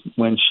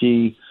when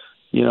she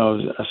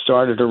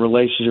started a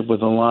relationship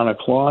with Ilana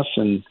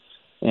Clausen,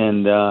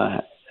 and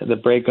the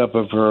breakup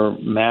of her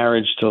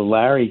marriage to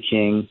Larry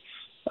King,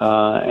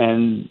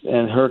 and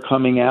her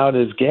coming out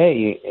as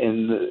gay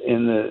in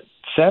the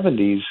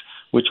 70s,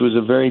 which was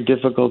a very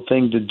difficult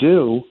thing to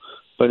do,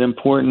 but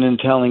important in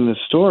telling the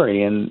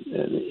story. And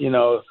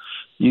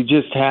you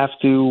just have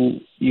to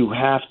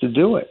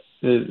do it.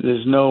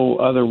 There's no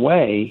other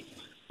way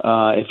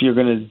if you're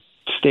going to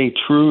stay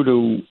true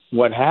to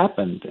what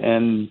happened.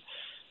 And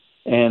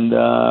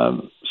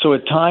so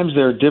at times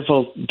there are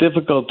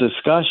difficult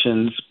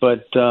discussions,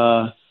 but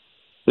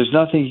there's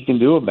nothing you can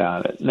do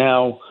about it.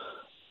 Now,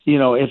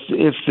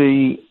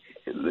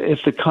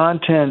 if the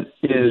content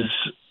is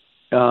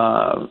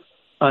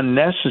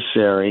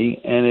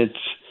unnecessary and it's,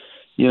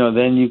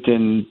 then you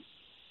can,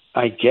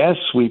 I guess,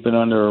 sweep it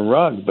under a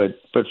rug.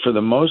 But for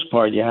the most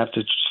part, you have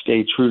to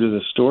stay true to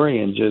the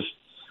story and just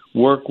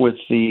work with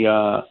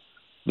the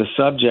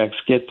subjects,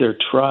 get their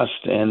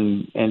trust,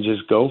 and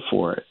just go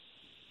for it.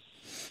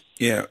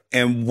 Yeah,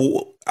 and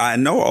I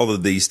know all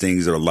of these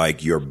things are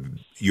like your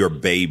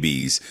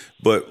babies,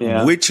 but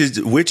which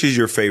is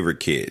your favorite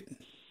kid?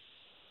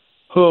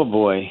 Oh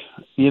boy,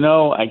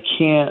 I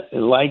can't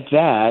like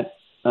that.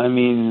 I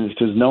mean,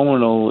 because no one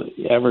will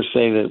ever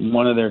say that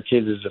one of their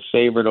kids is a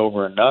favorite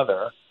over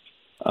another.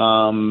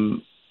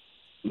 I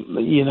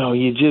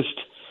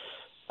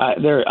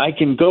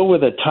can go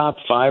with a top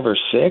 5 or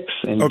 6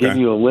 and give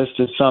you a list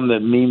of some that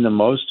mean the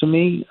most to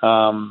me.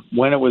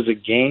 When it was a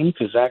game,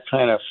 because that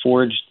kind of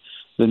forged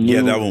the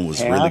new that one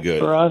was really good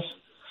for us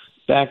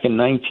back in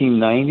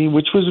 1990,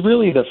 which was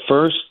really the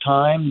first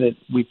time that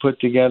we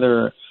put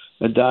together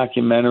a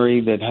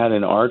documentary that had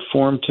an art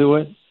form to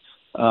it.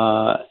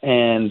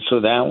 And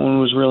so that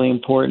one was really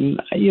important.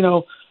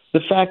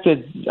 The fact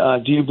that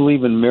Do You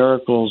Believe in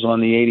Miracles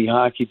on the 80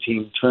 hockey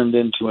team turned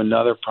into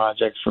another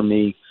project for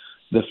me,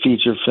 the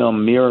feature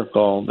film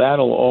Miracle,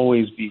 that'll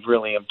always be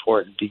really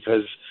important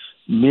because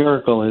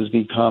Miracle has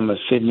become a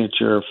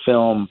signature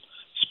film,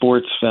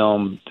 sports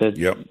film that,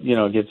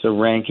 gets a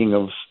ranking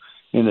of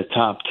in the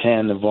top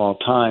 10 of all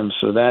time.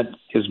 So that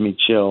gives me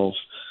chills.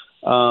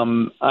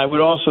 I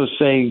would also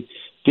say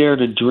Dare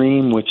to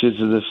Dream, which is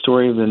the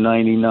story of the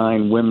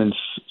 99 women's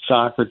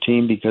soccer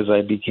team, because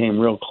I became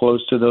real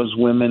close to those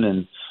women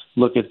and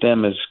look at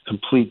them as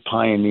complete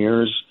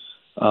pioneers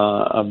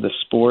of the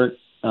sport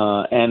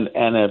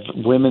and of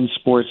women's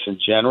sports in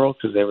general,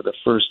 because they were the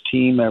first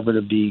team ever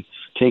to be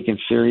taken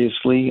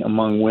seriously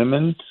among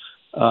women.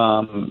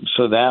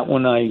 So that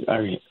one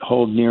I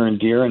hold near and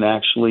dear, and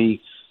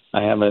actually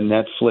I have a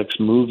Netflix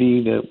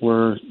movie that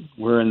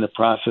we're in the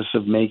process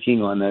of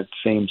making on that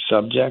same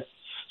subject.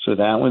 So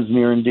that one's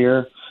near and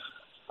dear.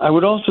 I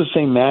would also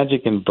say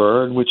Magic and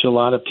Bird, which a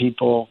lot of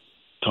people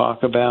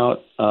talk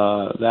about.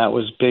 That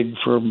was big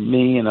for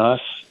me and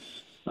us,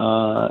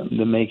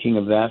 the making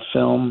of that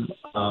film.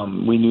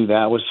 We knew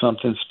that was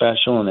something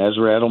special, and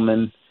Ezra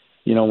Edelman,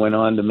 went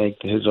on to make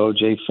his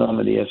O.J. film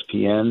at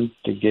ESPN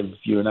to give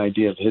you an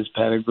idea of his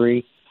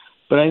pedigree.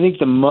 But I think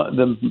the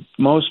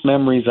most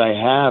memories I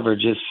have are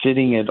just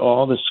sitting at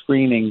all the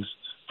screenings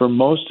for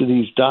most of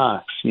these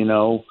docs.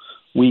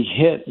 We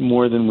hit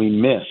more than we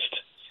missed.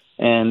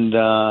 And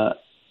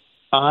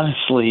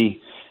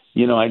honestly,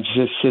 I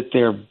just sit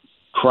there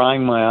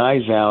crying my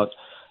eyes out.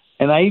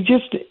 And I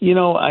just,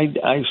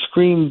 I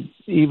screamed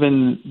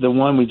even the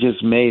one we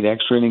just made,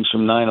 Extra Innings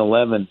from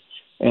 9/11.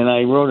 And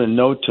I wrote a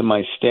note to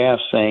my staff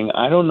saying,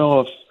 I don't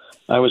know if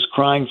I was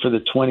crying for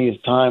the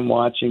 20th time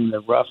watching the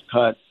rough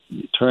cut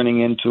turning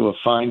into a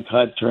fine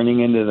cut, turning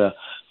into the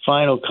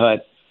final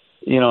cut.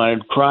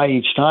 I'd cry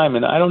each time.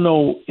 And I don't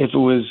know if it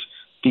was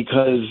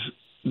because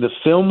the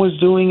film was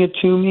doing it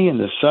to me and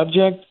the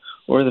subject,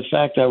 or the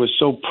fact I was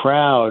so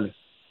proud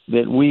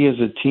that we as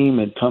a team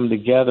had come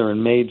together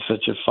and made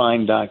such a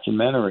fine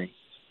documentary.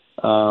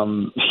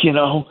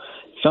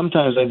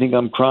 Sometimes I think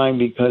I'm crying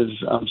because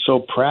I'm so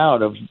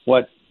proud of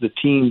what the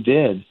team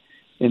did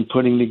in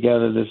putting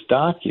together this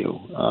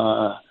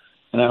docu.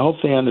 And I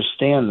hope they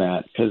understand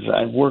that, because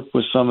I've worked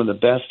with some of the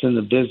best in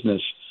the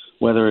business,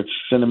 whether it's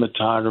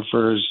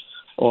cinematographers,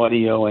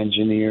 audio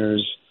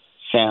engineers,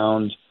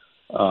 sound,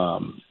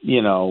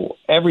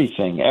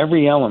 everything,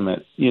 every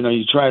element.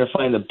 You try to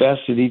find the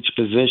best at each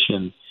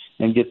position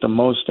and get the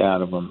most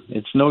out of them.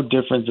 It's no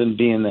different than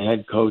being the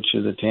head coach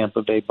of the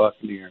Tampa Bay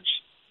Buccaneers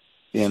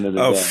at the end of the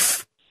day.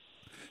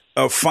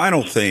 A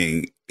final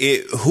thing,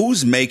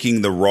 who's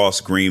making the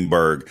Ross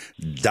Greenberg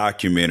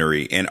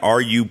documentary, and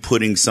are you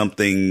putting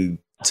something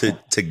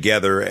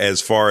together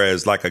as far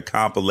as like a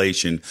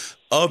compilation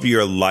of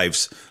your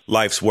life's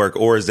work,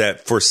 or is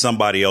that for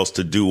somebody else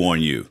to do on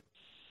you?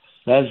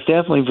 That's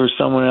definitely for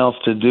someone else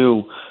to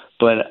do,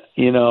 but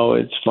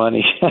it's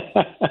funny.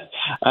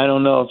 I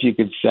don't know if you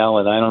could sell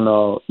it. I don't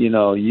know.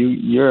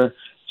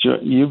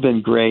 You've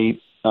been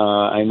great.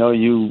 I know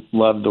you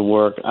love the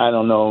work. I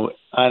don't know.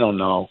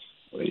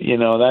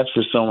 That's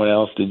for someone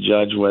else to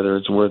judge whether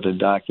it's worth a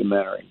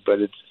documentary. But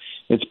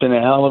it's been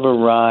a hell of a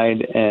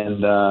ride,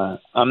 and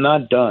I'm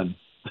not done.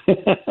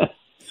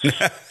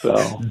 So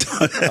I'll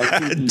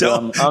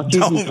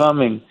keep them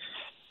coming.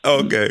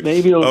 Okay.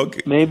 Maybe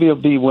it'll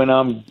be when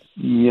I'm,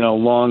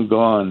 long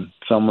gone.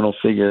 Someone will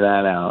figure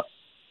that out.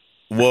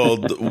 Well,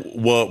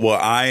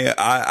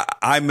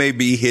 I may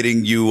be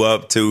hitting you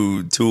up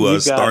to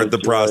start the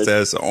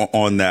process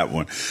on that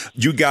one.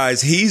 You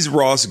guys, he's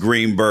Ross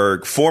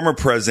Greenberg, former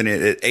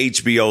president at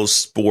HBO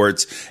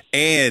Sports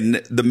and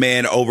the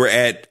man over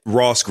at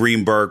Ross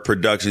Greenberg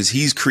Productions.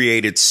 He's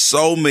created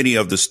so many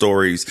of the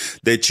stories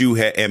that you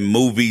had and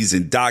movies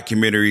and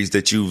documentaries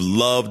that you've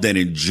loved and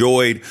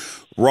enjoyed.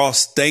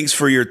 Ross, thanks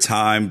for your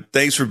time.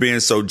 Thanks for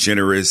being so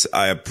generous.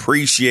 I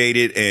appreciate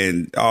it.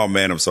 And, oh,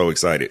 man, I'm so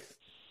excited.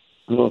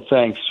 Well,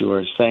 thanks,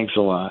 George. Thanks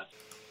a lot.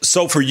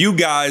 So for you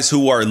guys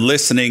who are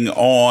watching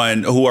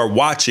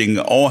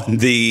on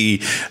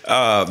the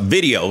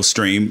video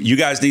stream, you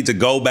guys need to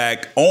go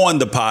back on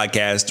the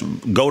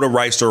podcast, go to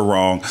Right or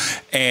Wrong,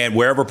 and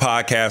wherever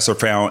podcasts are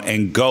found,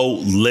 and go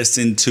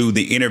listen to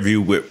the interview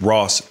with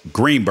Ross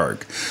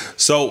Greenberg.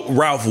 So,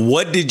 Ralph,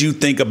 what did you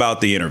think about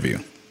the interview?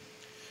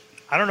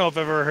 I don't know if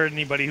I've ever heard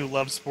anybody who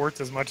loves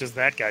sports as much as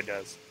that guy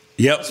does.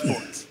 Yep.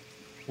 Sports.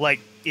 Like,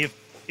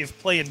 if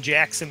playing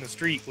jacks in the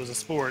street was a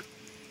sport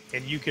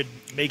and you could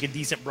make a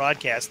decent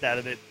broadcast out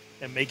of it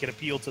and make it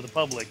appeal to the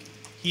public,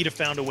 he'd have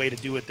found a way to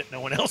do it that no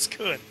one else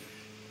could.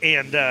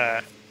 And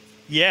I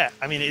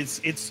mean,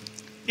 it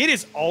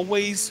is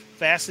always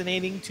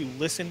fascinating to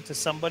listen to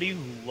somebody who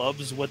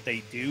loves what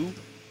they do,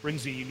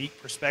 brings a unique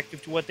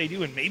perspective to what they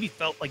do, and maybe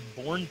felt like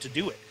born to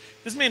do it.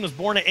 This man was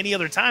born at any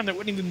other time. There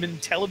wouldn't even been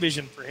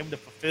television for him to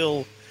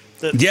fulfill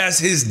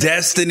his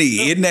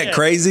destiny. Isn't that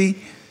crazy?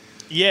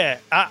 Yeah,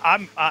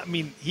 I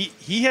mean,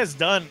 he has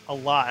done a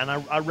lot, and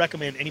I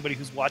recommend anybody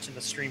who's watching the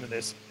stream of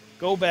this,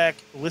 go back,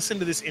 listen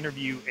to this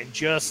interview, and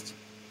just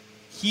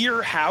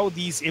hear how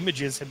these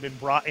images have been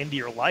brought into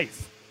your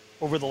life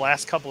over the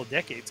last couple of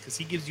decades, because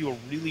he gives you a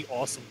really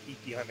awesome peek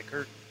behind the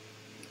curtain.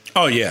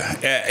 Oh, yeah,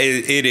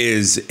 it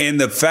is. And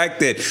the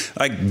fact that,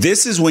 like,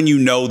 this is when you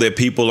know that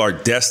people are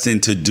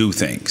destined to do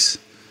things.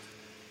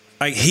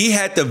 Like, he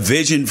had the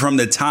vision from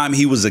the time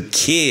he was a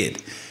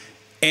kid,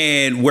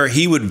 and where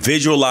he would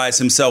visualize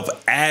himself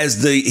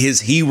as his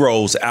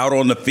heroes out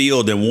on the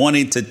field and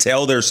wanting to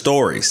tell their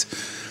stories,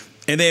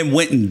 and then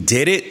went and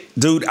did it.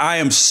 Dude, I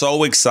am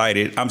so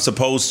excited. I'm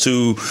supposed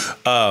to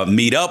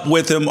meet up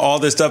with him, all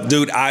this stuff.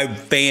 Dude, I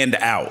fanned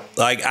out.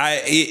 Like,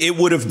 it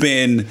would have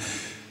been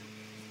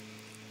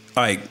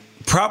like,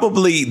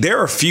 probably there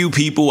are a few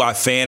people I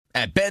fan.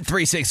 At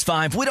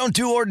Bet365, we don't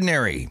do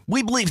ordinary.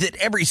 We believe that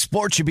every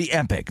sport should be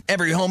epic.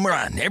 Every home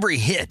run, every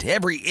hit,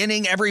 every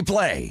inning, every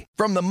play.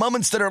 From the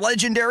moments that are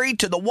legendary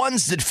to the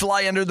ones that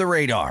fly under the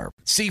radar.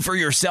 See for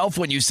yourself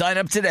when you sign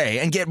up today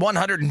and get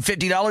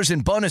 $150 in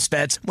bonus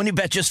bets when you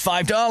bet just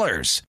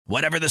 $5.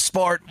 Whatever the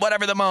sport,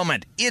 whatever the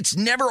moment, it's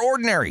never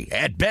ordinary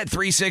at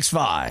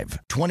Bet365.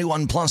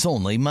 21 plus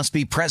only. Must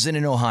be present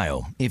in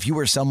Ohio. If you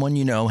or someone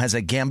you know has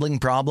a gambling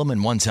problem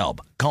and wants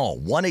help, call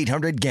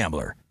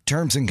 1-800-GAMBLER.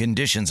 Terms and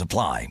conditions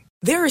apply.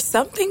 There are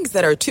some things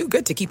that are too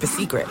good to keep a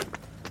secret.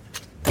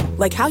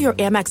 Like how your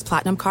Amex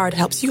Platinum card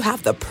helps you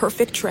have the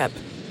perfect trip.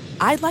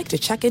 I'd like to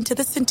check into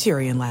the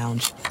Centurion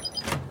Lounge.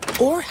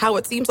 Or how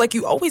it seems like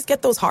you always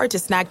get those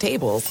hard-to-snag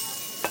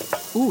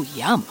tables. Ooh,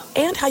 yum.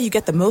 And how you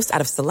get the most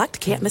out of select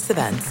can't-miss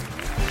events.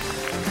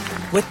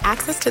 With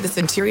access to the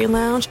Centurion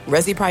Lounge,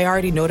 Resi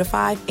Priority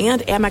Notified,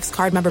 and Amex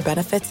card member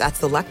benefits at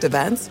select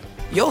events,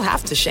 you'll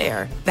have to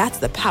share. That's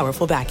the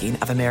powerful backing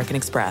of American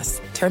Express.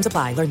 Terms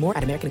apply. Learn more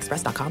at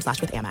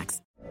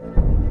americanexpress.com/withAmex.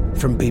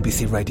 From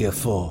BBC Radio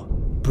 4,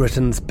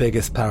 Britain's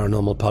biggest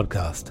paranormal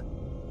podcast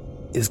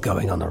is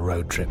going on a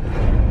road trip.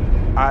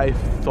 I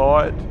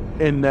thought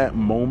in that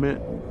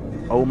moment,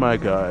 oh my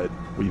God,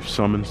 we've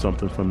summoned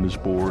something from this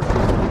board.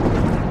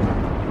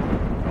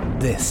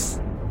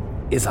 This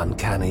is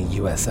Uncanny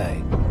USA.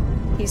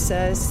 He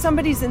says,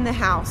 somebody's in the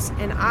house,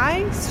 and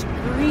I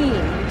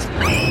screamed...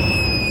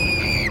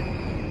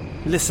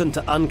 Listen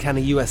to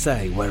Uncanny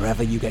USA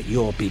wherever you get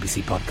your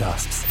BBC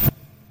podcasts,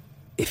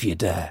 if you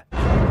dare.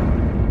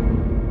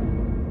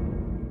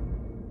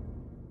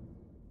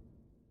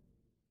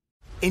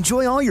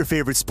 Enjoy all your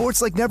favorite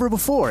sports like never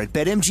before at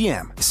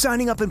BetMGM.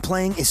 Signing up and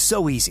playing is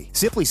so easy.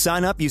 Simply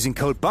sign up using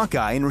code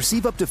Buckeye and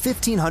receive up to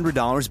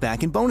 $1,500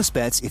 back in bonus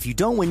bets if you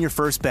don't win your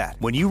first bet.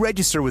 When you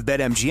register with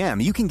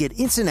BetMGM, you can get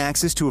instant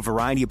access to a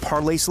variety of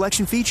parlay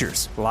selection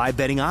features, live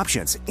betting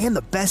options, and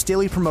the best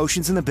daily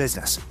promotions in the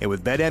business. And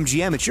with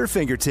BetMGM at your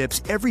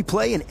fingertips, every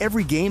play and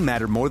every game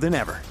matter more than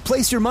ever.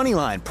 Place your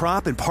moneyline,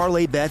 prop, and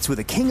parlay bets with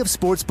the king of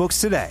sportsbooks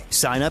today.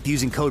 Sign up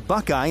using code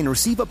Buckeye and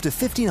receive up to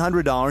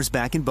 $1,500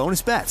 back in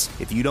bonus bets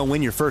if you don't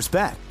win your first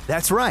bet.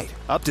 That's right,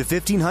 up to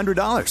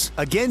 $1,500.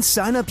 Again,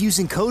 sign up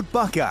using code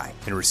Buckeye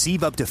and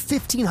receive up to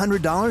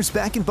 $1,500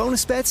 back in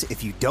bonus bets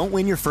if you don't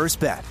win your first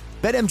bet.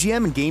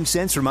 BetMGM and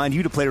GameSense remind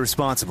you to play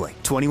responsibly.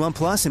 21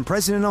 plus and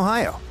present in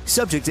Ohio.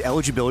 Subject to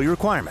eligibility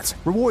requirements.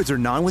 Rewards are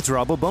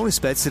non-withdrawable bonus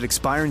bets that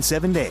expire in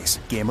 7 days.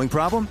 Gambling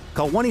problem?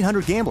 Call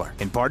 1-800-GAMBLER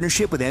in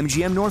partnership with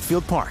MGM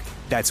Northfield Park.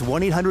 That's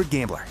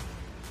 1-800-GAMBLER.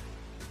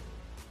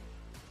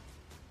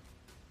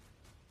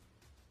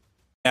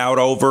 Out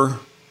over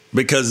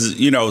because,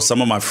 you know,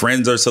 some of my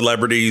friends are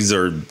celebrities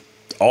or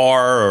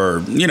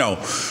you know,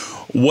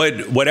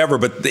 whatever.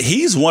 But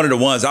he's one of the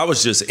ones I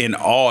was just in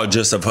awe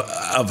just of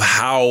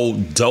how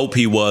dope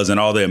he was and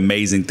all the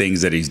amazing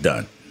things that he's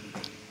done.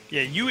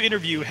 Yeah, you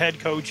interview head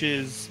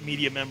coaches,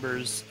 media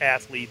members,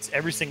 athletes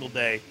every single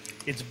day.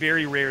 It's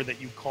very rare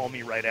that you call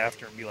me right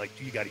after and be like,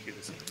 you got to hear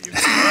this interview.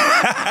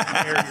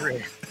 Very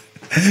rare.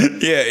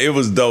 Yeah, it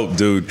was dope,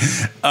 dude.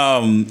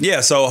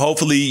 So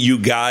hopefully you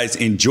guys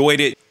enjoyed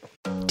it.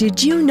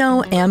 Did you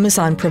know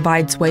Amazon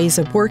provides ways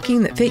of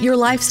working that fit your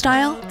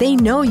lifestyle? They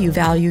know you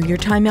value your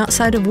time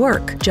outside of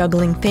work,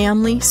 juggling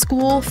family,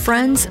 school,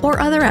 friends, or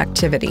other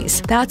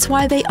activities. That's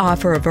why they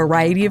offer a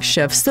variety of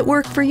shifts that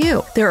work for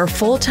you. There are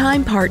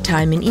full-time,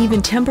 part-time, and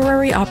even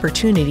temporary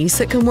opportunities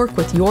that can work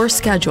with your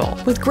schedule,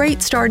 with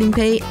great starting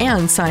pay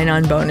and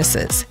sign-on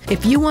bonuses.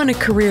 If you want a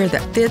career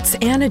that fits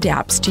and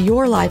adapts to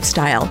your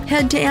lifestyle,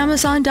 head to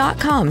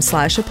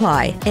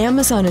Amazon.com/apply.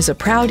 Amazon is a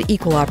proud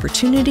equal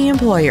opportunity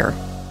employer.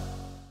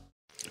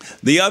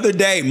 The other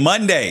day,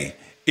 Monday,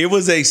 it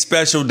was a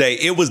special day.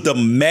 It was the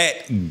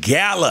Met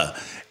Gala.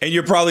 And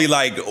you're probably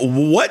like,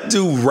 what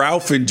do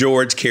Ralph and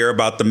George care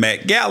about the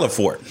Met Gala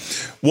for?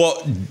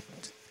 Well,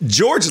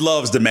 George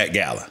loves the Met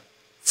Gala.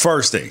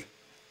 First thing,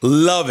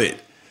 love it.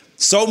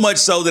 So much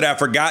so that I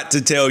forgot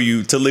to tell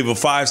you to leave a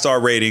 5-star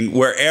rating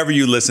wherever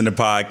you listen to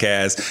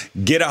podcasts.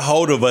 Get a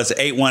hold of us,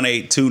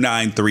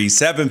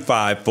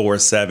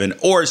 818-293-7547,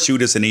 or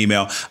shoot us an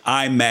email,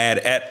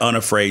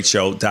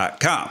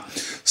 I'mMad@unafraidshow.com.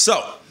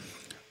 So,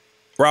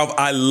 Ralph,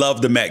 I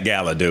love the Met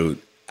Gala, dude.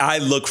 I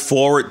look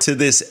forward to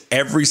this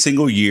every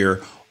single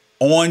year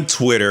on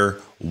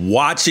Twitter,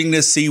 watching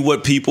to see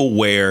what people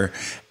wear.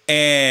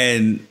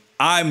 And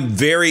I'm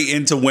very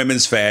into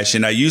women's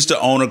fashion. I used to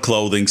own a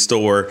clothing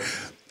store.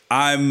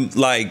 I'm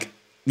like,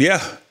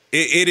 yeah,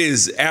 it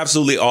is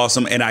absolutely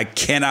awesome. And I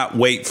cannot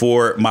wait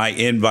for my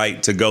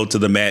invite to go to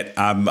the Met.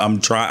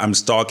 I'm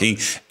stalking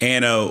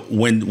Anna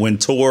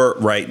Wintour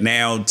right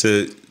now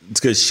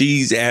because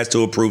she has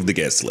to approve the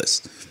guest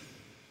list.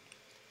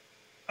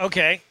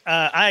 Okay,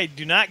 I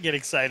do not get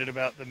excited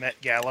about the Met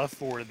Gala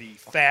for the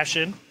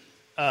fashion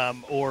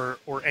or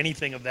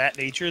anything of that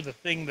nature. The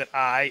thing that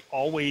I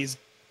always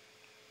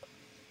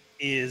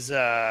is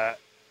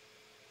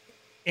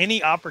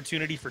any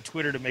opportunity for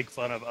Twitter to make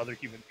fun of other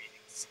human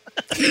beings.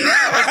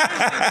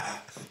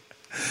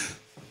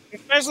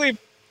 Especially if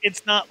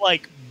it's not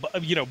like,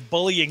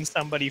 bullying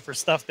somebody for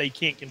stuff they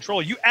can't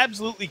control. You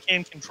absolutely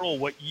can control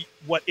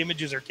what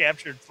images are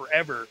captured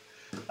forever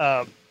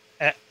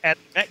at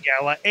the Met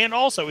Gala, and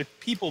also it's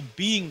people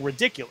being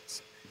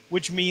ridiculous,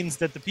 which means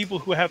that the people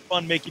who have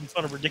fun making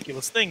fun of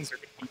ridiculous things they're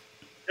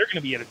going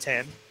to be at a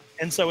 10,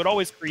 and so it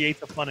always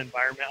creates a fun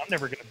environment. I'm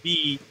never going to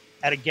be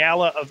at a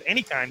gala of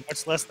any kind,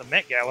 much less the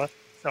Met Gala.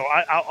 So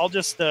I'll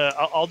just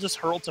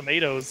hurl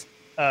tomatoes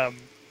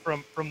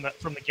from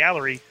the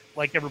gallery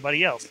like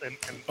everybody else, and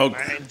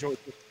I enjoy it.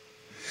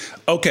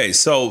 Okay,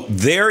 so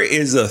there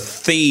is a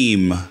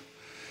theme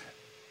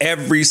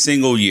every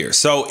single year.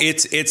 So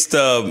it's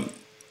a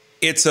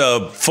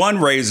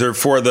fundraiser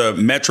for the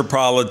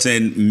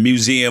Metropolitan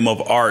Museum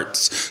of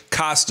Art's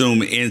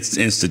Costume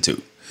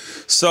Institute.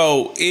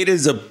 So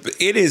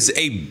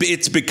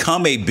it's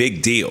become a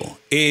big deal.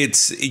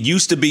 It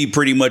used to be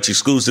pretty much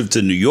exclusive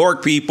to New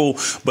York people,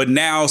 but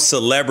now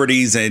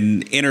celebrities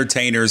and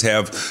entertainers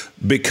have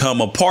become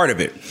a part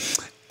of it.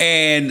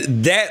 And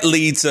that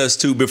leads us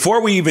to, before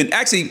we even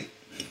actually,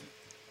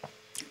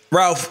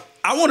 Ralph,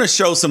 I want to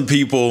show some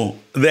people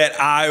that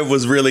I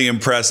was really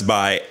impressed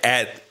by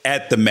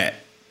at the Met.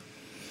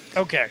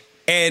 Okay.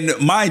 And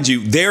mind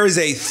you, there is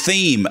a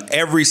theme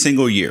every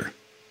single year.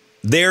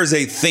 There's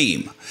a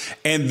theme.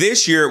 And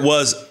this year it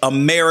was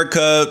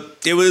America.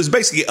 It was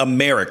basically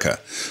America.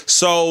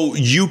 So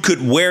you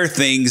could wear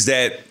things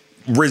that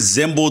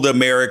resembled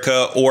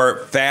America or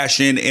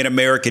fashion in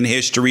American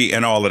history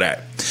and all of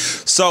that.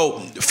 So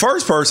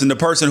first person, the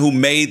person who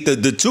made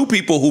the two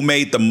people who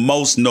made the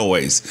most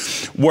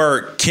noise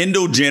were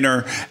Kendall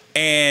Jenner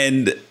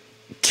and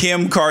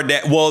Kim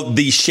Kardashian, well,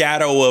 the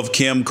shadow of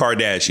Kim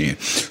Kardashian.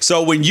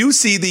 So when you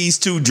see these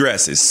two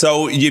dresses,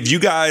 so if you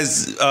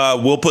guys,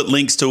 we'll put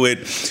links to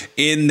it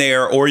in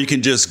there, or you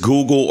can just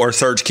Google or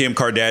search Kim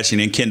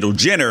Kardashian and Kendall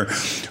Jenner.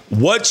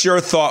 What's your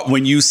thought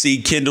when you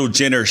see Kendall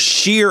Jenner's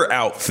sheer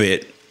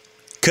outfit?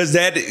 Because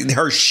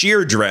her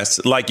sheer dress,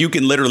 like you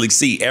can literally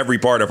see every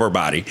part of her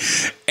body.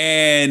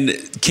 And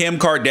Kim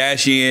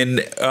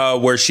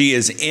Kardashian, where she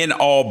is in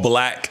all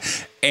black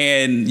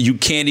and you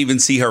can't even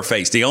see her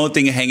face. The only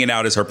thing hanging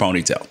out is her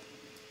ponytail.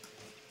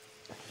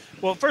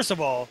 Well, first of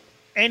all,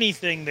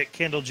 anything that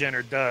Kendall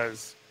Jenner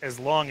does, as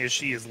long as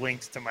she is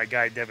linked to my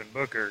guy Devin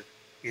Booker,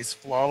 is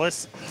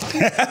flawless.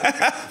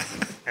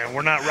 And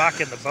we're not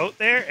rocking the boat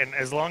there. And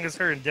as long as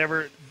her and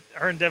Devin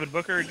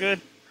Booker are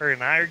good, her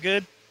and I are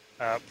good.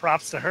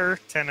 Props to her.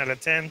 10 out of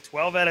 10,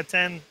 12 out of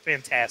 10.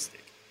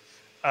 Fantastic.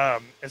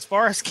 As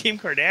far as Kim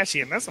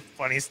Kardashian, that's the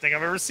funniest thing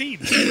I've ever seen.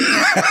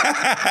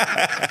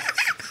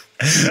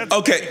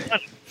 Okay.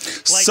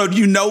 So so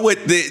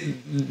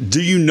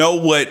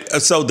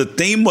the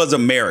theme was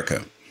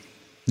America.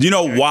 Do you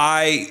know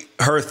why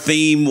her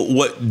theme?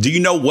 Do you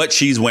know what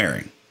she's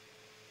wearing?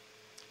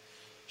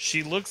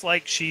 She looks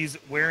like she's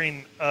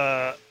wearing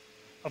a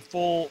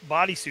full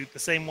bodysuit, the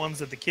same ones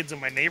that the kids in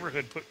my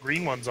neighborhood put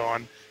green ones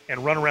on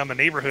and run around the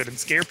neighborhood and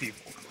scare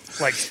people.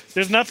 Like,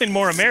 there's nothing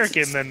more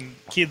American than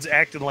kids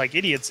acting like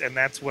idiots, and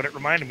that's what it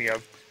reminded me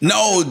of.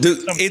 No, dude,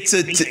 it's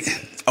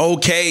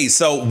okay.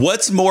 So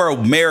what's more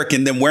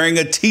American than wearing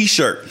a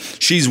T-shirt?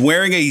 She's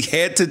wearing a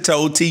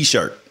head-to-toe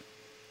T-shirt.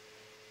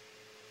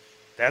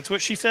 That's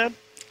what she said?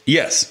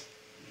 Yes.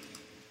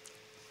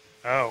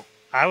 Oh,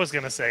 I was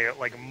going to say it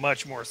like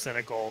much more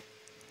cynical,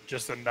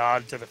 just a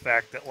nod to the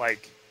fact that,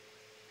 like,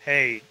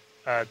 hey,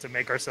 to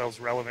make ourselves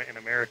relevant in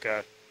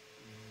America,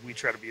 we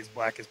try to be as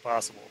black as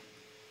possible.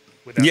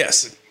 Without being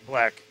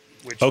black,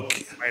 which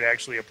might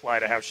actually apply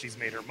to how she's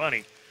made her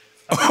money.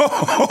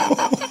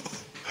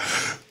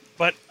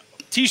 But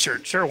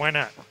T-shirt, sure, why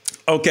not?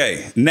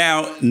 Okay,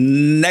 now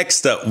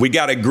next up, we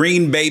got a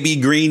green baby,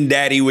 green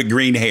daddy with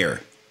green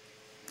hair.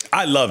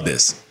 I love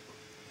this.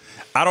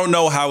 I don't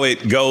know how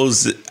it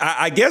goes.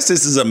 I guess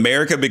this is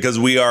America because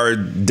we are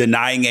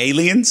denying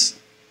aliens.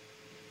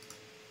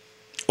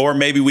 Or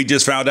maybe we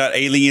just found out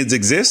aliens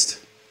exist.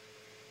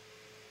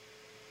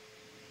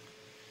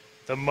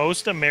 The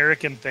most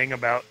American thing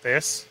about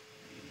this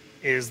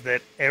is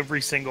that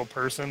every single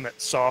person that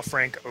saw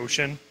Frank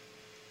Ocean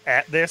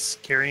at this,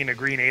 carrying a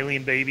green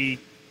alien baby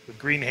with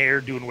green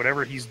hair, doing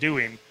whatever he's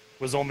doing,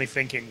 was only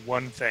thinking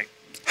one thing.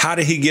 How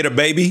did he get a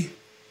baby?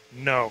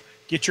 No.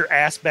 Get your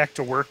ass back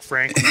to work,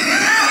 Frank.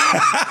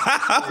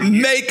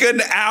 Make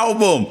an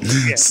album.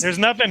 Yeah, there's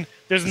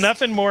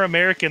nothing more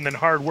American than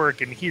hard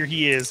work, and here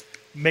he is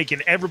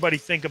making everybody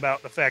think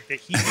about the fact that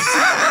he needs to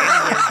go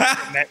anywhere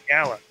but Met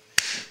Gala.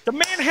 The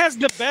man has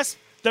the best.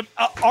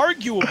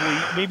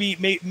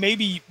 Arguably,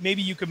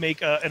 maybe you could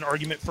make an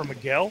argument for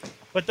Miguel,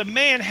 but the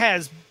man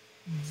has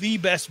the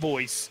best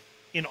voice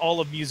in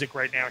all of music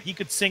right now. He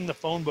could sing the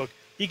phone book.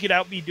 He could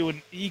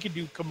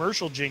do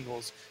commercial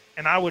jingles,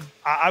 and I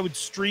would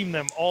stream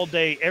them all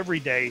day, every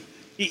day.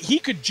 He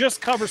could just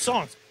cover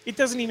songs. It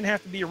doesn't even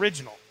have to be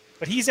original.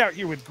 But he's out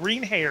here with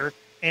green hair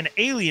and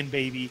Alien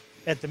Baby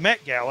at the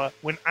Met Gala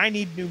when I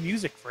need new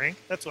music, Frank.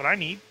 That's what I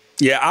need.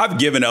 Yeah, I've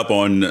given up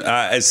on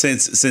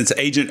since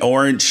Agent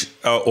Orange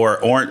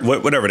or Orange,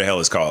 whatever the hell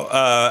it's called.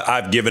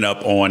 I've given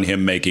up on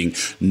him making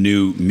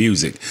new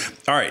music.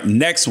 All right,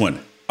 next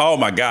one. Oh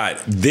my God,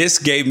 this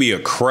gave me a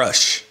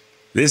crush.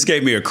 And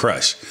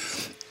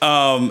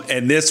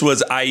this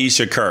was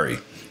Ayesha Curry.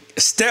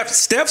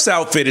 Steph's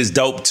outfit is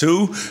dope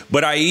too,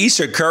 but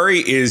Ayesha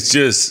Curry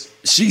is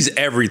she's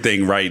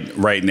everything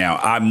right now.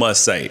 I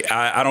must say,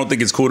 I don't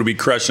think it's cool to be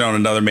crushing on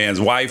another man's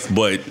wife,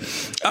 but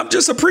I'm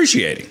just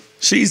appreciating.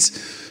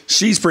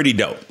 She's pretty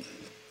dope.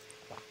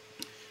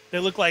 They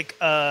look like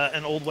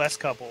an Old West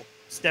couple.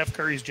 Steph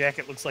Curry's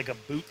jacket looks like a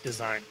boot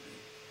design.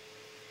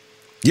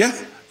 Yeah.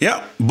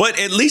 But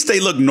at least they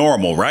look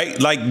normal,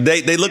 right? Like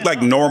they look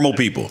like normal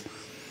people.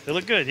 They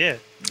look good, yeah.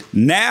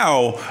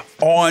 Now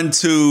on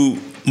to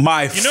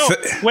my.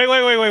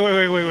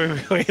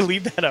 Wait.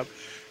 Leave that up.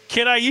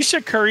 Can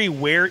Ayesha Curry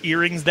wear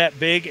earrings that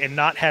big and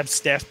not have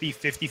Steph be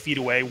 50 feet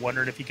away,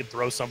 wondering if he could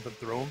throw something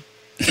through him?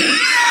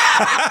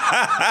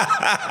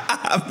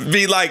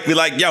 be like,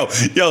 yo,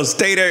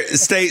 stay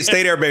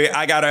there, baby.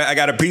 I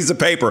got a piece of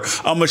paper.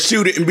 I'm gonna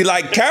shoot it and be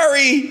like,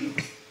 Curry.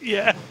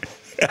 Yeah.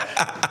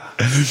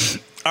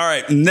 All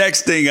right,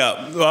 next thing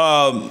up,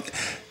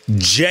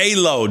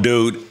 J-Lo,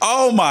 dude.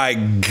 Oh my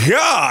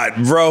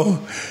God, bro.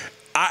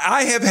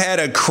 I have had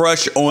a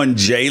crush on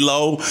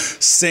J-Lo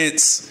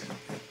since.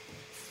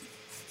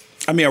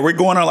 I mean, are we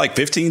going on like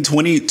 15,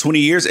 20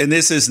 years? And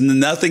this is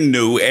nothing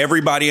new.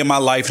 Everybody in my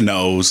life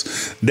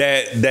knows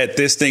that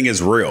this thing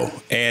is real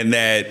and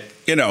that,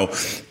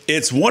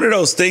 it's one of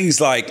those things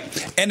like,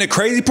 and the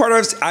crazy part of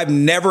it is I've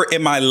never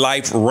in my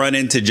life run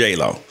into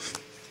J-Lo,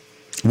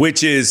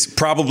 which is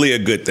probably a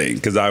good thing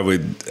because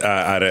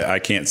I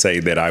can't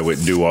say that I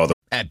would do all the.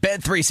 At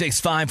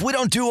Bet365, we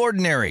don't do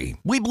ordinary.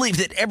 We believe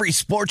that every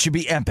sport should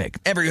be epic.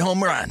 Every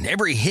home run,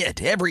 every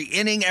hit, every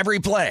inning, every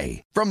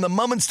play. From the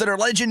moments that are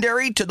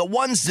legendary to the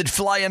ones that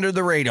fly under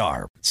the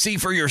radar. See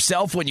for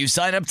yourself when you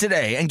sign up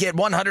today and get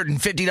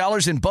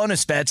 $150 in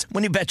bonus bets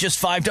when you bet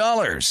just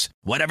 $5.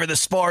 Whatever the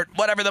sport,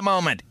 whatever the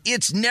moment,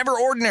 it's never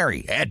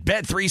ordinary at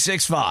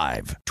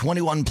Bet365.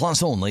 21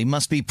 plus only.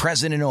 Must be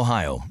present in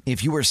Ohio.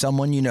 If you or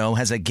someone you know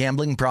has a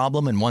gambling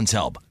problem and wants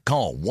help,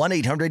 call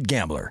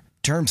 1-800-GAMBLER.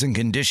 Terms and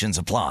conditions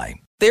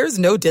apply. There's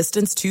no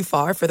distance too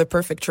far for the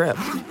perfect trip.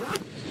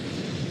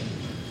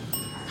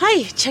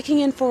 Hi, checking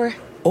in for.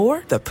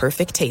 Or the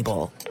perfect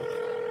table.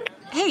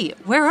 Hey,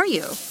 where are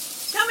you?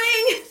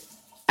 Coming!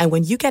 And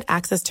when you get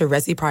access to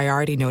Resi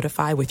Priority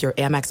Notify with your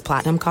Amex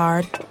Platinum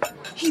card.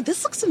 Hey,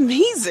 this looks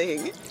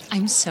amazing.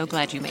 I'm so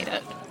glad you made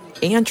it.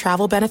 And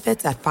travel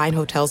benefits at fine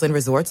hotels and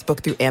resorts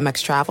booked through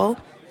Amex Travel.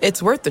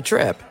 It's worth the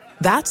trip.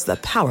 That's the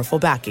powerful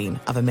backing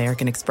of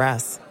American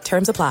Express.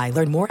 Terms apply.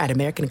 Learn more at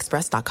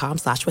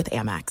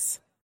americanexpress.com/withAmex.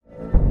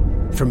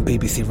 From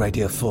BBC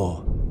Radio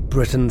 4,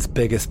 Britain's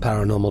biggest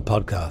paranormal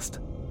podcast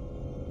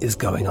is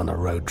going on a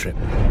road trip.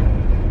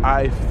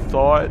 I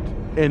thought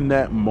in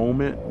that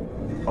moment,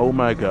 oh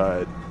my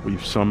God,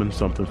 we've summoned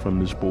something from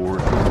this board.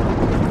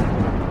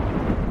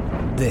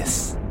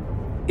 This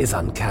is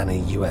Uncanny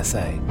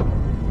USA.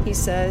 He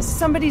says,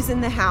 somebody's in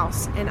the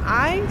house, and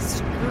I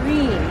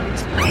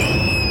screamed.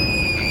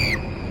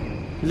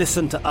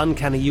 Listen to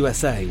Uncanny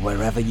USA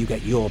wherever you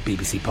get your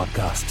BBC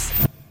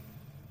podcasts,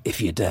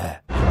 if you dare.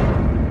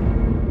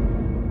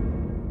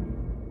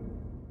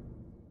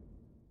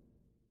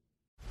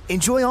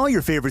 Enjoy all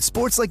your favorite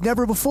sports like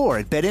never before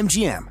at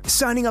BetMGM.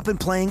 Signing up and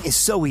playing is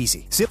so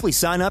easy. Simply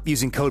sign up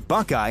using code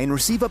Buckeye and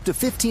receive up to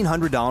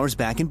 $1,500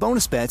 back in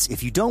bonus bets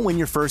if you don't win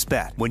your first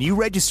bet. When you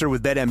register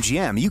with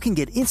BetMGM, you can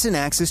get instant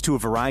access to a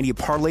variety of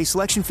parlay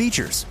selection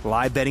features,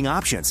 live betting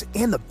options,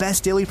 and the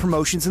best daily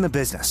promotions in the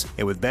business.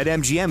 And with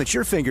BetMGM at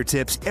your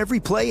fingertips, every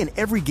play and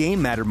every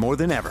game matter more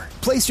than ever.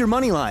 Place your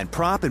moneyline,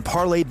 prop, and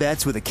parlay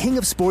bets with the king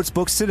of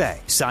sportsbooks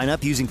today. Sign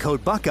up using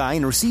code Buckeye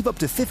and receive up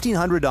to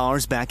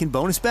 $1,500 back in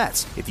bonus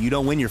bets if you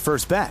don't win your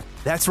first bet.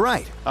 That's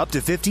right, up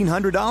to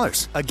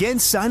 $1,500. Again,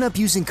 sign up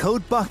using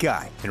code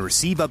Buckeye and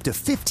receive up to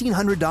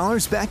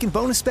 $1,500 back in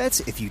bonus bets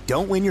if you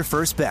don't win your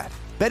first bet.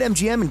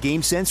 BetMGM and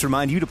GameSense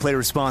remind you to play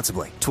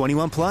responsibly.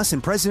 21 plus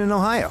and present in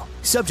Ohio.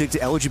 Subject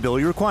to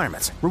eligibility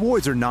requirements.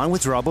 Rewards are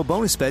non-withdrawable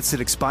bonus bets that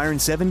expire in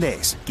 7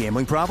 days.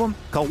 Gambling problem?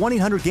 Call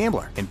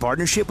 1-800-GAMBLER in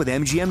partnership with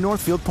MGM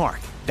Northfield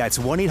Park. That's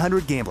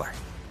 1-800-GAMBLER.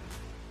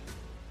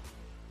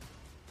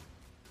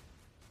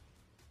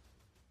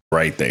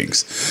 Right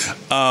things.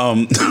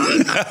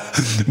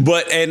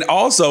 But, and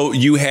also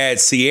you had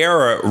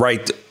Sierra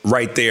right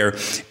there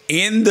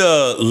in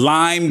the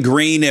lime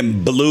green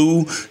and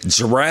blue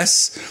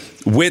dress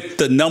with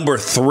the number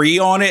 3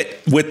 on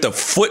it, with the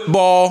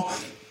football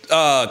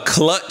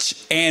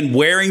clutch and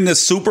wearing the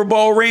Super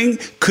Bowl ring.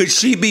 Could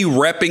she be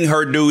repping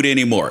her dude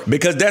anymore?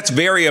 Because that's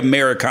very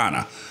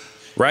Americana,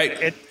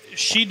 right?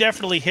 She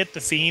definitely hit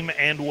the theme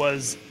and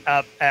was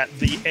up at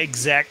the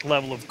exact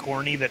level of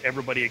corny that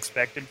everybody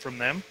expected from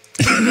them.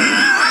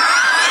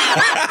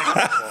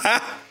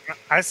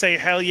 I say,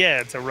 hell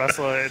yeah, to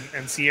Russell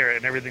and Sierra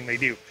and everything they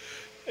do.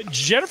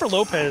 Jennifer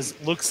Lopez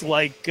looks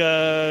like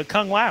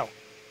Kung Lao.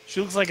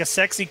 She looks like a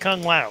sexy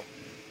Kung Lao.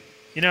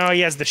 You know,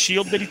 he has the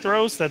shield that he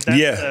throws. That's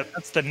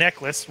the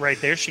necklace right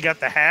there. She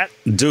got the hat.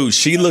 Dude,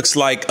 she looks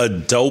like a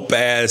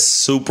dope-ass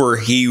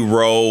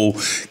superhero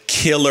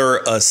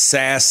killer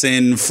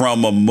assassin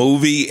from a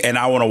movie, and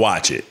I want to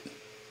watch it.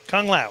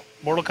 Kung Lao,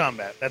 Mortal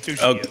Kombat. That's who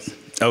she is.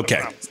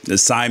 Okay.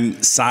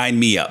 Sign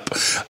me up.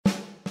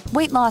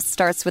 Weight loss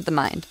starts with the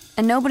mind,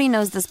 and nobody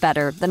knows this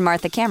better than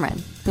Martha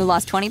Cameron, who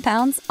lost 20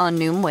 pounds on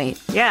Noom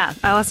Weight. Yeah,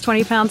 I lost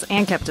 20 pounds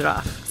and kept it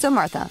off. So,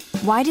 Martha,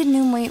 why did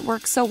Noom Weight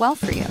work so well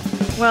for you?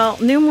 Well,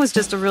 Noom was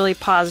just a really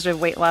positive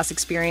weight loss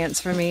experience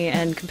for me,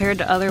 and compared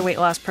to other weight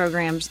loss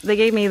programs, they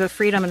gave me the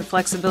freedom and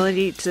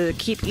flexibility to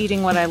keep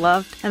eating what I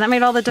loved, and that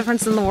made all the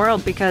difference in the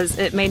world because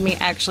it made me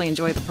actually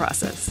enjoy the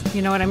process.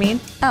 You know what I mean?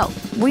 Oh,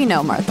 we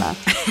know, Martha.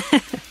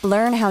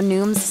 Learn how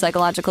Noom's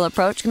psychological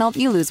approach can help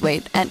you lose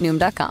weight at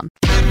Noom.com.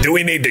 Do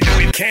we need to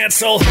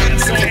cancel?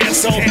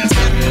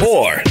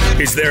 Or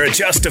is there a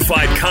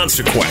justified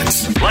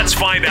consequence? Let's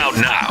find out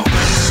now.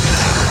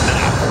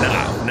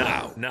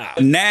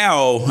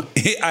 Now,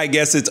 I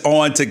guess it's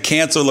on to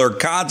canceler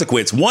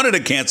consequence. One of the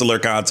canceler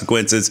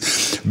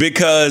consequences,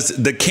 because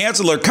the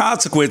canceler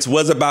consequence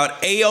was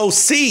about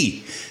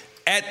AOC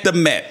at the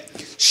Met.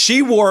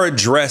 She wore a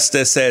dress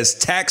that says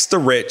tax the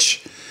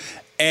rich.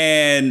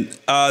 And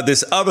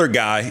this other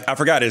guy, I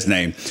forgot his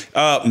name,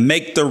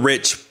 make the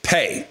rich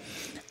pay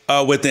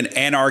with an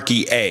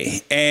Anarchy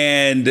A.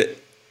 And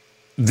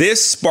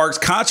this sparks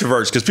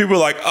controversy because people are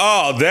like,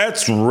 oh,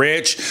 that's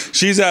rich.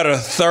 She's at a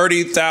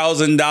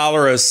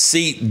 $30,000 a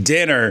seat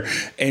dinner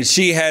and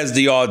she has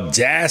the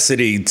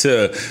audacity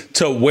to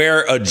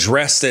wear a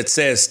dress that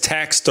says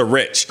tax the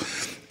rich.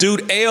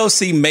 Dude,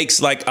 AOC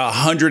makes like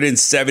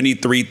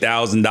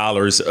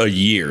 $173,000 a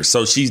year.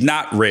 So she's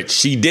not rich.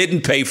 She did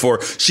not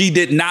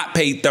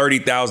pay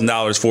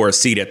 $30,000 for a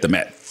seat at the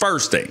Met.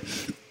 First thing.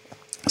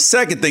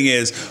 Second thing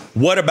is,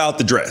 what about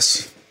the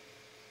dress?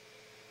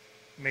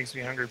 Makes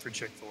me hungry for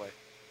Chick-fil-A.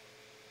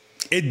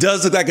 It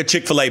does look like a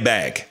Chick-fil-A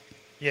bag.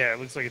 Yeah, it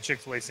looks like a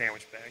Chick-fil-A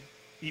sandwich bag.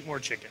 Eat more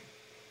chicken.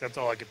 That's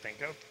all I could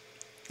think of.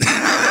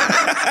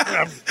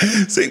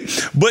 See,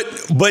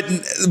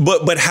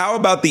 but how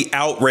about the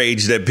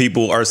outrage that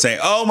people are saying,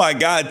 oh my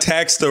God,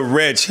 tax the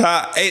rich.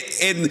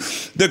 And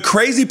the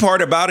crazy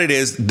part about it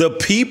is the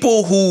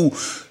people who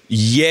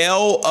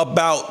yell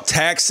about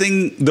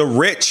taxing the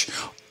rich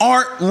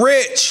aren't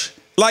rich.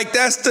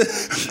 That's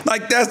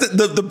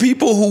the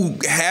people who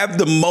have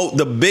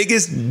the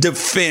biggest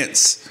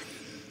defense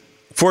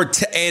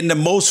and the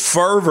most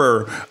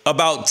fervor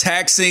about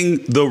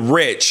taxing the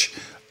rich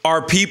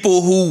are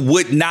people who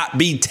would not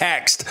be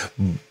taxed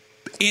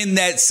in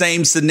that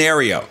same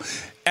scenario.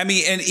 I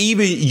mean, and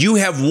even you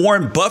have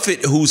Warren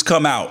Buffett who's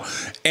come out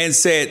and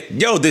said,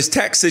 yo, this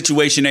tax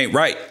situation ain't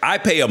right. I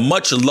pay a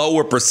much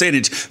lower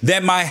percentage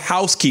than my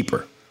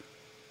housekeeper.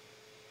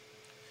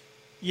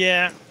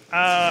 Yeah.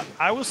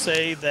 I will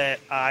say that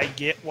I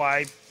get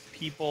why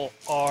people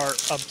are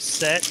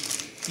upset,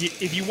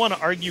 if you want to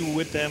argue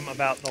with them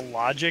about the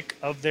logic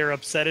of their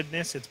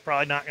upsettedness, it's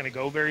probably not going to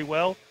go very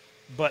well.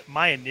 But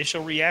my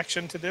initial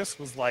reaction to this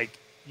was like,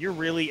 you're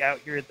really out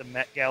here at the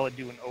Met Gala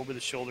doing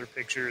over-the-shoulder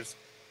pictures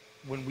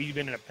when we've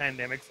been in a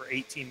pandemic for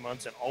 18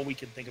 months and all we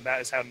can think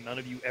about is how none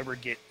of you ever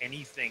get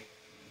anything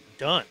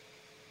done.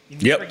 You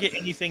never get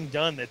anything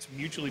done that's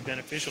mutually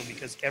beneficial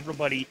because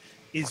everybody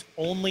is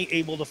only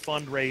able to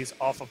fundraise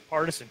off of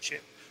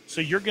partisanship. So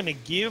you're going to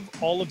give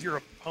all of your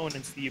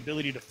opponents the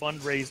ability to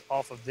fundraise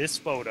off of this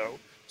photo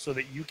so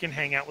that you can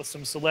hang out with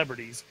some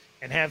celebrities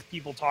and have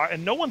people talk.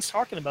 And no one's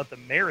talking about the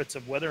merits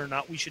of whether or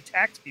not we should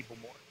tax people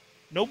more.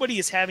 Nobody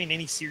is having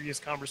any serious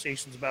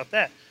conversations about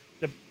that.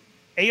 The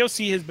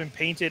AOC has been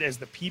painted as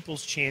the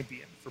people's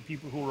champion for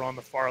people who are on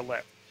the far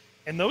left.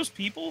 And those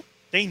people,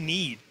 they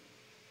need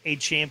a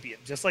champion,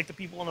 just like the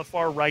people on the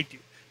far right do.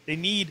 They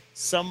need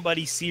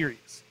somebody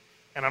serious.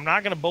 And I'm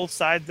not going to both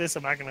sides this.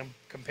 I'm not going to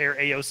compare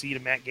AOC to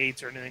Matt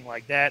Gaetz or anything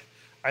like that.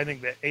 I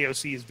think that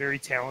AOC is very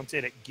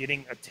talented at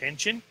getting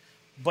attention.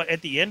 But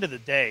at the end of the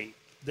day,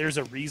 there's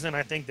a reason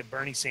I think that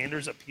Bernie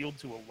Sanders appealed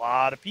to a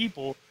lot of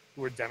people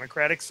who are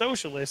Democratic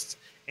socialists,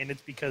 and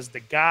it's because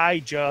the guy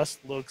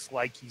just looks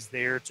like he's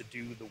there to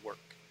do the work.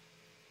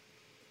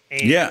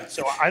 And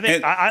so I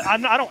think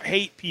I don't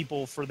hate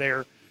people for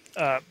their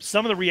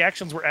some of the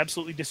reactions were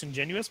absolutely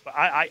disingenuous, but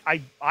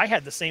I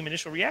had the same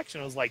initial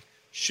reaction. I was like,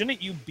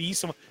 shouldn't you be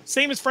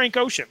same as Frank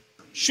Ocean?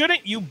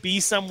 Shouldn't you be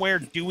somewhere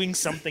doing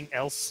something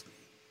else?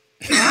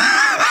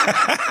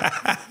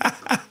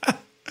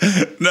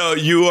 No,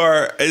 you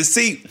are.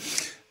 See,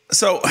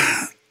 so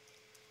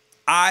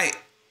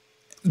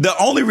the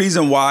only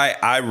reason why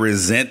I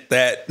resent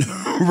that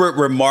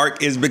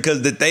remark is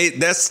because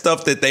that's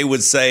stuff that they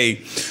would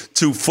say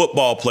to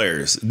football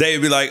players.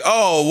 They'd be like,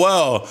 "Oh,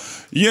 well,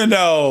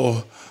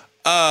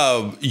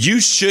 you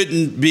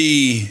shouldn't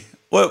be."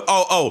 Well,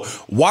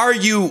 why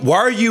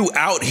are you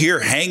out here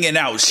hanging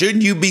out?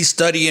 Shouldn't you be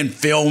studying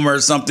film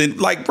or something?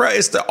 Like, bro,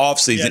 it's the off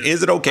season.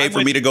 Is it okay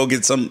for me to go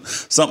get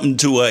something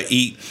to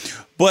eat?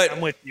 But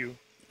I'm with you.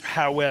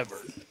 However,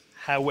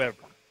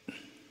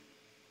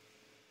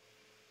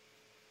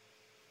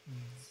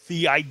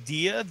 the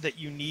idea that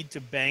you need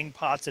to bang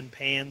pots and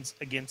pans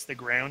against the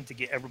ground to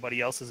get everybody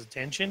else's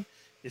attention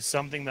is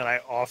something that I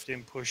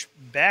often push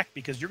back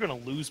because you're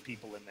going to lose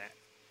people in that.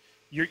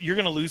 You're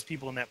going to lose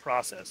people in that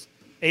process.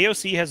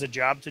 AOC has a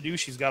job to do.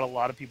 She's got a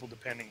lot of people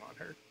depending on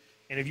her.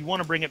 And if you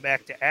want to bring it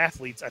back to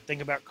athletes, I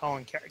think about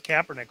Colin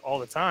Kaepernick all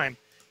the time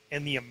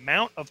and the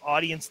amount of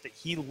audience that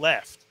he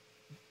left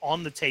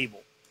on the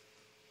table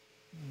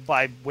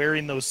by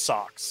wearing those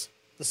socks,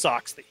 the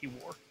socks that he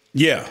wore.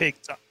 Yeah. The pig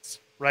socks,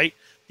 right?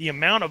 The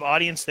amount of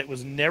audience that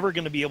was never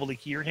going to be able to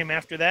hear him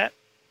after that.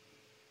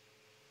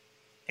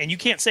 And you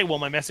can't say, well,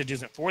 my message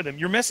isn't for them.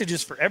 Your message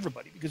is for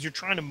everybody because you're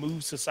trying to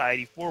move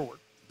society forward.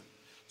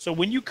 So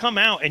when you come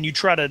out and you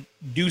try to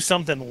do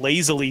something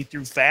lazily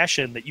through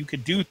fashion that you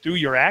could do through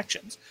your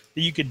actions,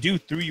 that you could do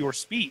through your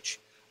speech,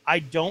 I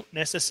don't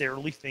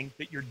necessarily think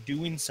that you're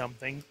doing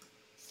something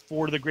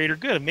for the greater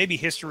good. Maybe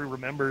history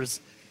remembers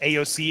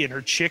AOC in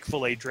her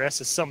Chick-fil-A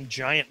dress as some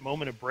giant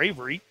moment of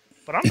bravery,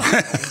 but I'm not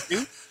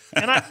going to.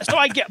 And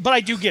I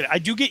do get it. I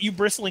do get you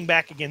bristling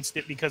back against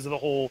it because of the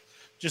whole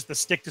just the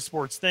stick to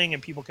sports thing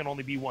and people can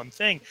only be one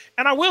thing.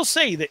 And I will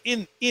say that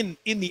in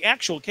the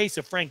actual case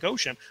of Frank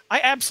Ocean,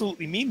 I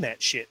absolutely mean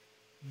that shit.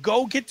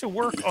 Go get to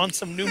work on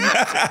some new music.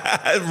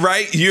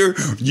 Right?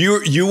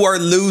 You are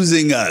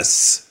losing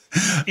us.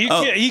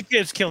 He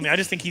just killing me. I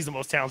just think he's the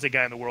most talented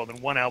guy in the world, and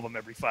one album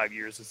every 5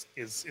 years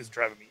is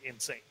driving me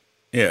insane.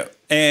 Yeah.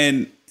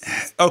 And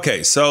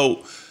okay,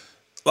 so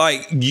I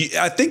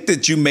think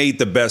that you made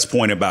the best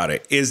point about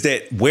it is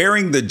that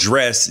wearing the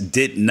dress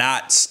did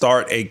not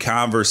start a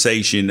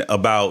conversation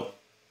about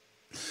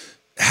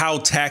how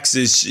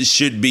taxes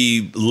should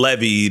be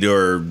levied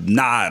or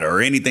not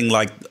or anything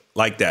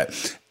like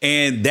that.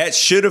 And that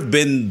should have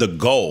been the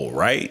goal,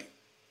 right?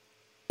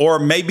 Or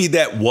maybe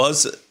that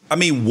was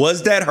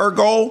that her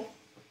goal?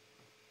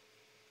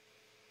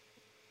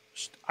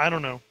 I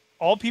don't know.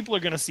 All people are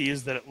going to see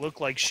is that it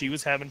looked like she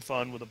was having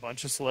fun with a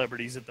bunch of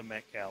celebrities at the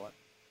Met Gala.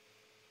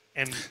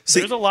 And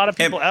there's a lot of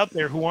people out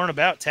there who aren't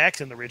about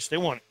taxing the rich. They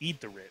want to eat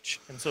the rich.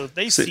 And so if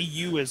they see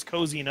you as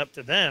cozying up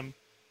to them,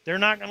 they're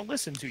not going to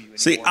listen to you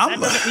anymore. That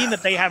doesn't mean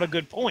that they have a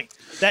good point.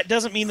 That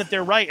doesn't mean that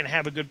they're right and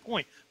have a good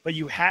point. But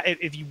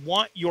if you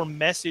want your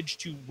message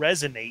to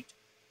resonate,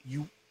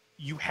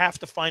 you have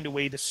to find a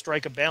way to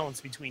strike a balance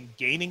between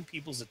gaining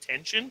people's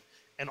attention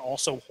and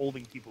also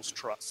holding people's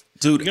trust.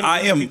 Dude, You're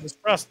gonna gain people's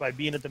trust by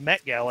being at the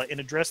Met Gala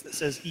in a dress that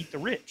says "Eat the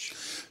Rich."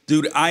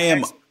 Dude, I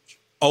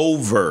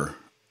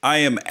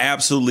am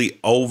absolutely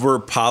over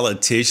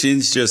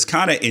politicians, just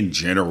kind of in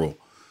general.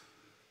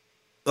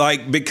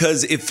 Like,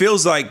 because it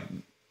feels like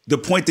the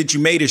point that you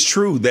made is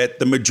true, that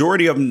the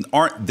majority of them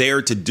aren't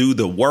there to do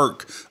the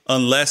work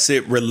unless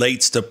it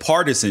relates to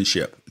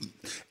partisanship.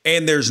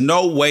 And there's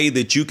no way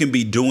that you can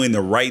be doing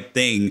the right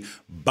thing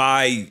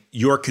by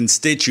your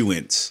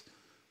constituents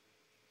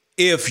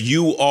if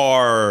you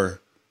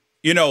are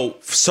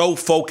so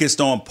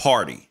focused on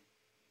party.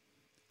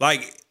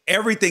 Like,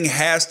 everything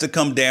has to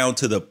come down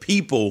to the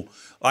people.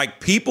 Like,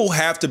 people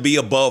have to be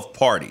above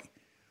party.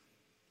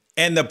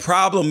 And the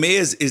problem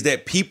is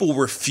that people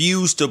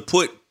refuse to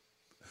put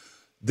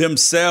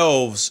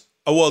themselves,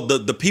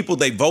 the people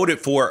they voted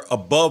for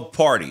above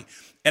party.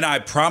 And I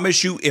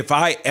promise you, if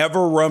I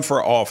ever run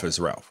for office,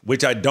 Ralph,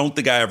 which I don't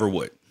think I ever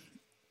would,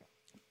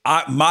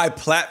 my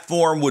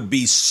platform would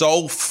be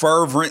so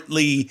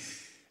fervently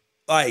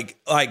like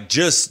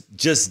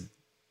just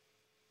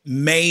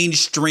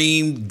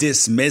mainstream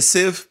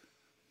dismissive.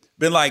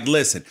 Been like,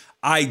 listen,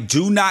 I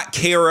do not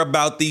care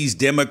about these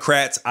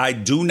Democrats. I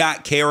do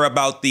not care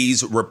about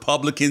these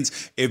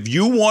Republicans. If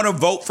you want to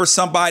vote for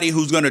somebody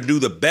who's going to do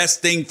the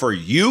best thing for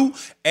you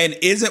and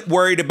isn't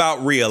worried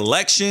about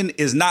reelection,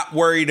 is not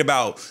worried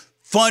about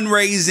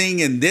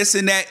fundraising and this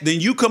and that,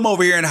 then you come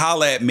over here and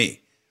holler at me.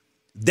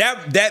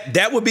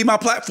 That would be my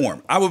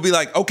platform. I would be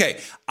like, okay,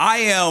 I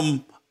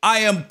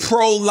am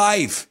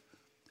pro-life.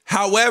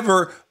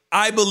 However,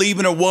 I believe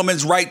in a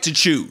woman's right to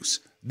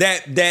choose.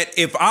 That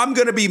if I'm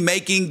going to be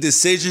making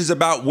decisions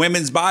about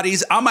women's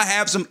bodies, I'm going to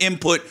have some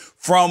input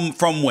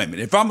from women.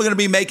 If I'm going to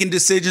be making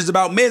decisions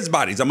about men's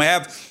bodies, I'm going to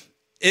have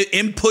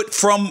input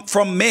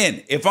from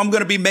men. If I'm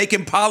going to be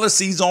making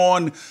policies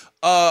on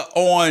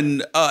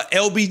LGBTQ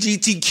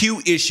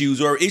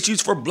issues or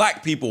issues for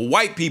black people,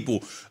 white people,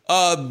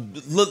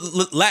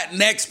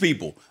 Latinx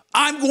people,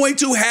 I'm going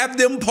to have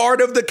them part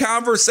of the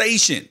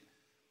conversation.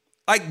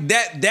 Like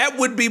that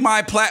would be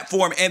my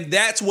platform. And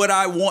that's what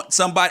I want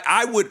somebody.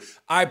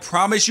 I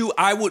promise you,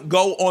 I would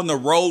go on the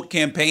road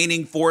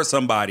campaigning for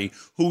somebody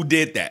who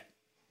did that.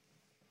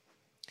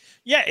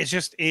 Yeah, it's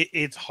just,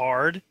 it's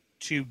hard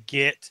to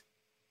get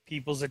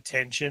people's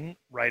attention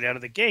right out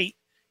of the gate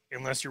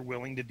unless you're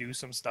willing to do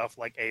some stuff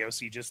like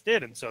AOC just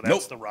did. And so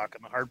that's the rock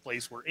and the hard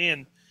place we're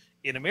in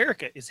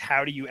America, is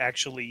how do you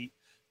actually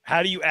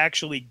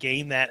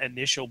gain that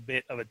initial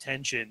bit of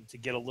attention to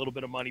get a little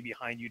bit of money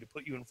behind you to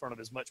put you in front of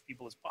as much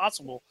people as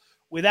possible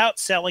without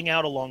selling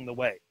out along the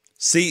way?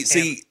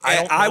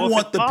 I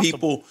want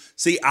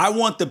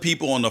the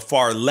people on the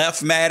far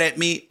left mad at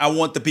me. I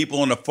want the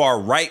people on the far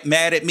right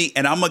mad at me.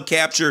 And I'm going to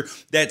capture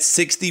that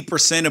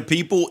 60% of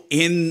people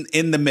in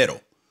the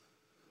middle,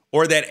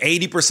 or that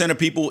 80% of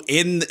people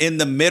in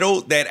the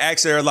middle that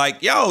actually are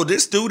like, yo,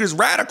 this dude is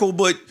radical,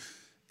 but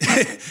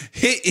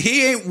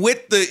he ain't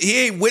with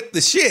the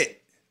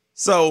shit.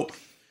 So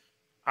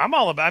I'm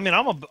all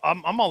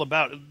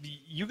about,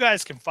 you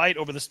guys can fight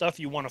over the stuff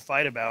you want to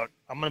fight about.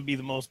 I'm going to be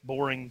the most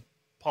boring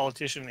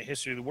politician in the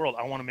history of the world.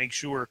 I want to make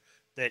sure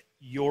that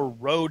your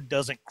road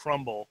doesn't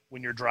crumble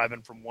when you're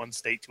driving from one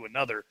state to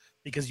another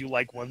because you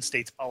like one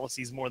state's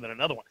policies more than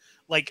another one.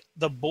 Like,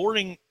 the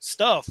boring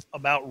stuff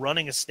about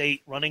running a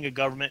state, running a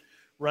government,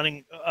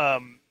 running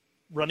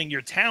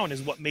your town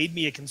is what made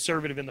me a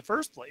conservative in the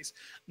first place.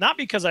 Not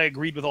because I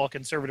agreed with all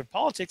conservative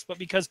politics, but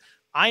because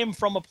I am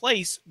from a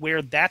place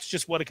where that's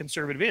just what a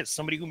conservative is.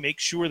 Somebody who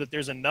makes sure that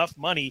there's enough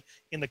money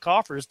in the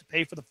coffers to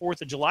pay for the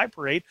 4th of July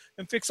parade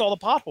and fix all the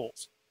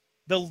potholes.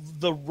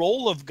 The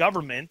role of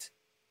government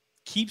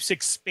keeps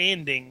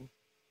expanding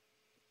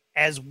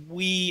as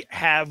we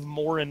have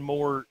more and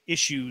more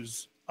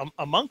issues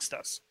amongst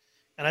us.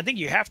 And I think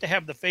you have to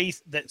have the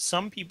faith that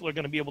some people are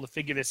going to be able to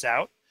figure this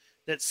out,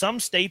 that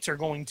some states are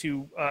going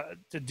to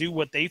do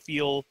what they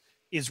feel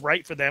is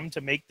right for them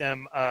to make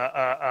them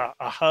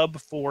a hub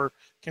for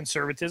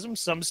conservatism.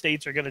 Some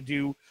states are going to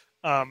do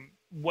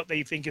what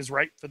they think is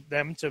right for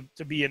them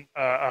to be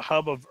a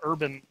hub of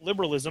urban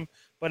liberalism.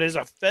 But as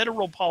a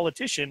federal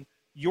politician,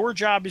 your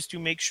job is to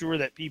make sure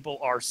that people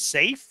are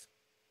safe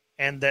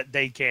and that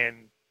they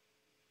can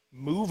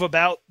move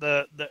about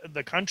the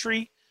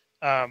country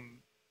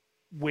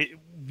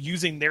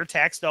using their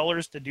tax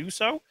dollars to do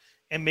so,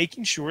 and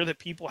making sure that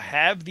people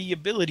have the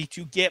ability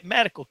to get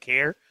medical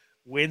care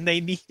when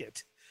they need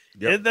it.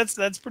 Yep.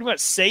 That's pretty much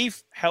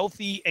safe,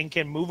 healthy, and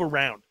can move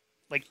around.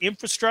 Like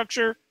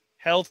infrastructure,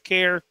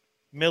 healthcare,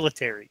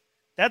 military.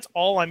 That's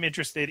all I'm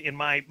interested in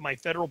my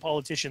federal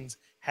politicians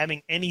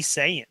having any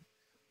say in.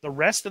 The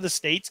rest of the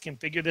states can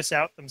figure this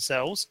out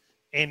themselves.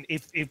 And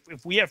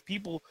if we have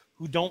people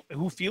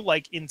who feel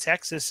like in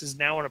Texas is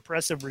now an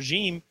oppressive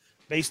regime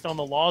based on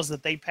the laws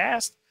that they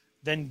passed,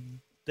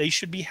 then they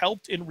should be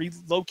helped in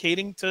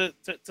relocating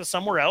to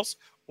somewhere else,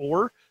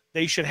 or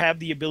they should have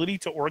the ability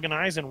to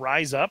organize and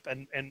rise up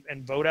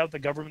and vote out the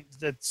government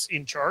that's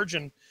in charge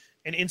and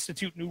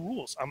institute new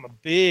rules. I'm a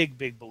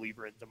big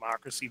believer in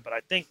democracy, but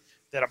I think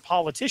that a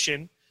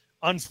politician,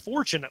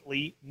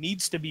 unfortunately,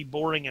 needs to be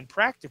boring and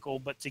practical,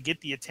 but to get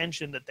the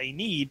attention that they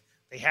need,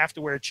 they have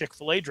to wear a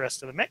Chick-fil-A dress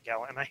to the Met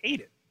Gala, and I hate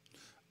it.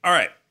 All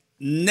right,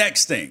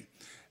 next thing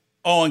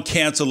on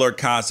Cancel or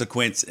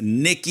Consequence,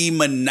 Nicki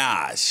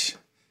Minaj.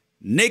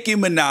 Nicki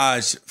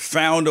Minaj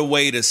found a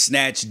way to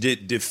snatch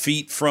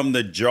defeat from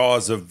the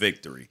jaws of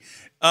victory.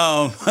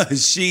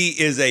 She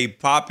is a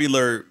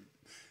popular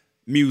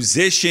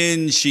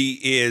musician. She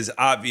is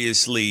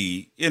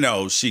obviously,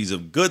 she's a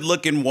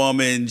good-looking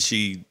woman.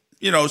 She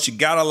she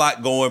got a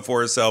lot going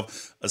for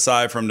herself,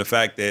 aside from the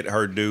fact that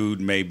her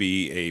dude may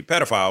be a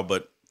pedophile.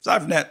 But aside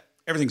from that,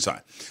 everything's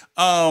fine.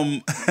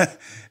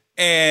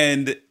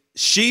 And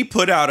she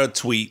put out a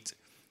tweet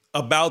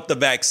about the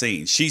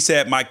vaccine. She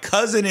said, my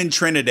cousin in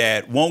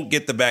Trinidad won't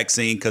get the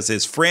vaccine because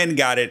his friend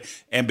got it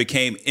and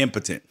became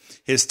impotent.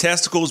 His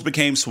testicles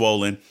became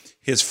swollen.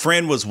 His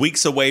friend was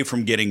weeks away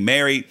from getting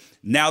married.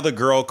 Now the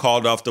girl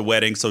called off the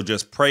wedding. So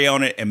just pray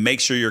on it and make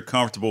sure you're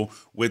comfortable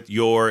with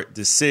your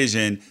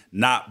decision,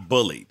 not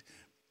bullied.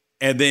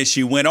 And then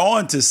she went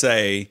on to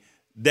say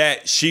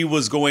that she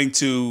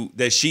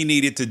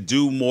needed to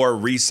do more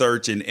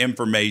research and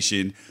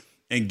information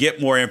and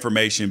get more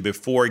information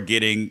before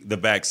getting the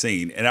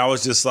vaccine. And I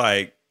was just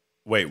like,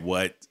 wait,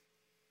 what?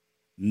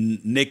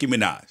 Nicki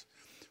Minaj.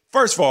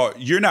 First of all,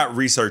 you're not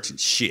researching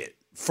shit.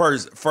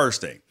 First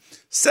thing.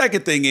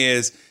 Second thing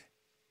is,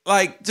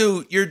 like,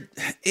 dude,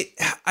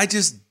 I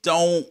just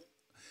don't.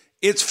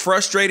 It's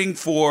frustrating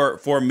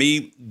for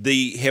me,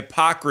 the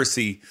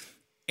hypocrisy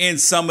in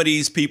some of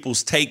these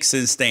people's takes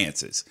and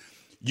stances.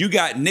 You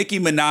got Nicki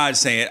Minaj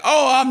saying,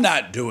 oh, I'm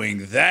not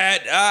doing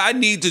that. I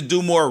need to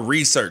do more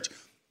research.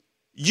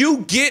 You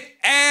get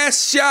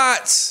ass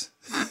shots.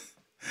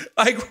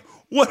 Like,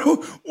 what?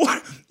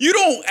 You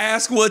don't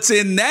ask what's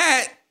in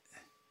that.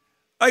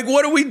 Like,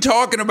 what are we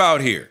talking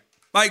about here?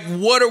 Like,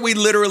 what are we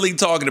literally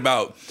talking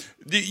about?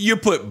 You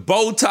put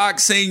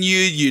Botox in you,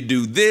 you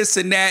do this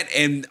and that,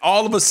 and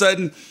all of a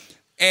sudden,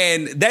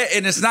 and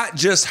it's not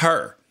just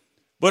her,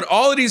 but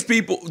all of these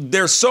people,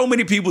 there's so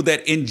many people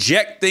that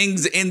inject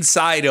things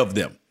inside of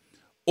them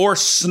or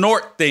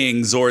snort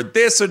things or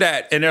this or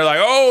that. And they're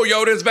like, oh,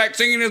 yo, this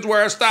vaccine is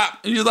where I stop.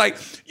 And you're like,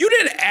 you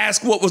didn't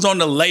ask what was on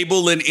the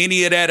label and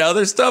any of that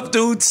other stuff,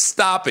 dude.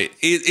 Stop it.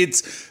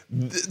 It's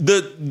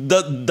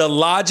the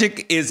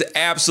logic is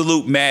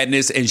absolute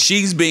madness. And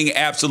she's being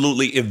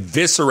absolutely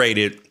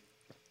eviscerated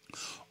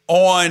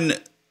on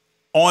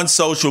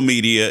social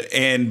media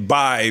and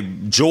by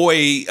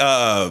Joy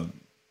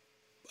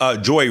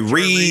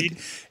Reid,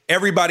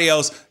 everybody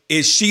else.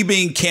 Is she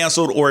being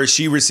canceled or is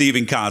she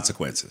receiving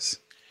consequences?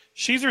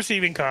 She's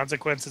receiving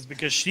consequences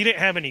because she didn't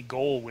have any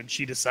goal when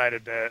she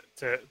decided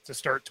to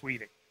start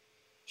tweeting.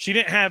 She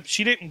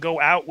didn't go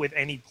out with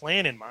any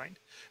plan in mind.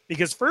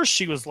 Because first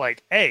she was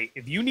like, hey,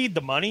 if you need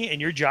the money and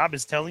your job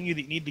is telling you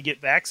that you need to get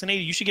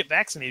vaccinated, you should get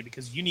vaccinated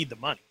because you need the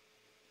money.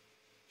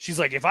 She's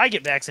like, if I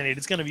get vaccinated,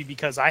 it's going to be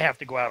because I have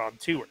to go out on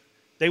tour.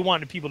 They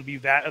wanted people to be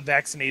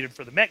vaccinated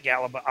for the Met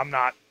Gala, but I'm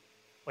not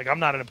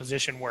in a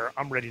position where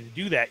I'm ready to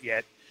do that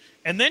yet.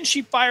 And then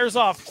she fires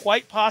off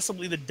quite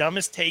possibly the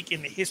dumbest take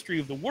in the history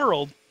of the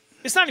world.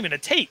 It's not even a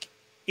take.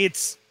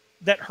 It's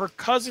that her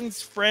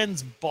cousin's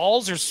friend's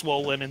balls are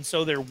swollen, and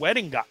so their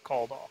wedding got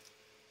called off.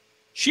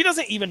 She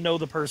doesn't even know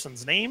the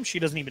person's name. She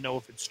doesn't even know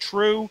if it's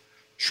true.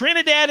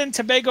 Trinidad and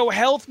Tobago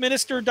Health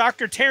Minister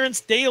Dr.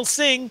 Terrence Dale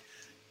Singh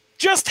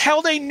just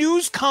held a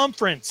news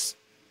conference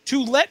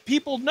to let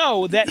people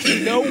know that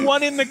no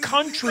one in the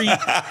country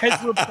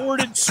has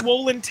reported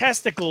swollen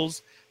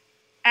testicles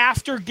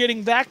after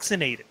getting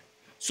vaccinated.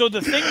 So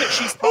the thing that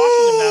she's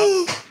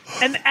talking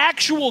about, an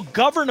actual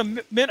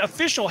government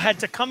official had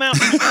to come out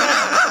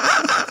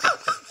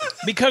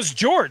because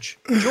George,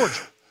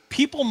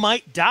 people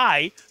might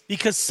die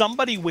because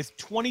somebody with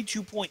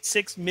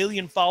 22.6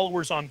 million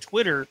followers on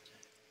Twitter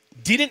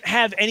didn't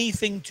have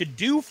anything to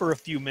do for a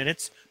few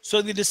minutes,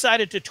 so they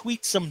decided to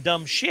tweet some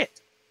dumb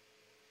shit.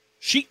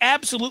 She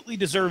absolutely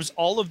deserves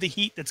all of the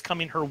heat that's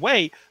coming her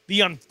way.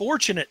 The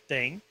unfortunate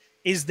thing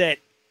is that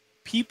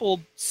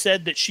people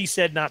said that she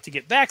said not to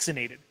get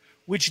vaccinated,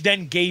 which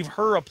then gave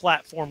her a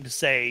platform to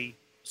say,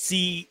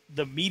 see,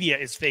 the media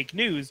is fake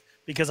news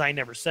because I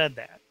never said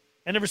that.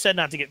 I never said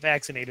not to get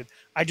vaccinated.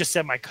 I just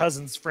said my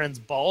cousin's friend's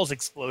balls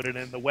exploded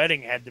and the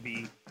wedding had to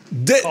be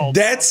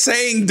That's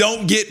saying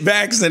don't get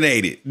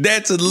vaccinated.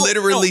 That's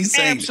literally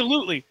saying.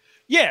 Absolutely.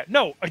 Yeah,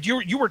 no,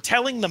 you were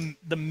telling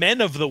the men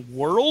of the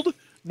world,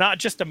 not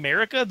just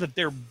America, that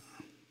their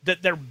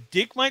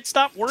dick might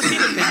stop working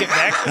if they get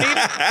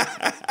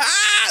vaccinated.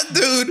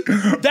 Dude,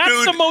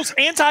 that's the most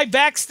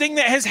anti-vax thing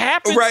that has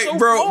happened. Right, so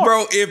bro.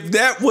 far. If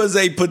that was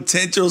a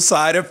potential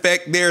side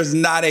effect, there's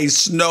not a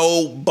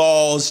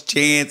snowball's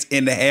chance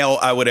in hell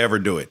I would ever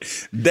do it.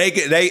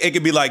 It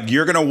could be like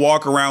you're gonna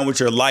walk around with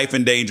your life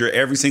in danger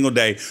every single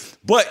day,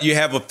 but you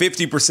have a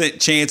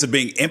 50% chance of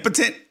being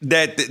impotent.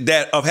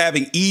 That of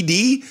having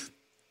ED.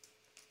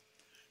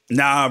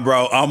 Nah,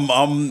 bro.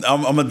 I'm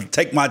gonna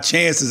take my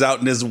chances out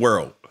in this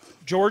world.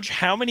 George,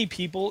 how many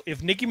people,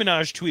 if Nicki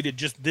Minaj tweeted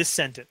just this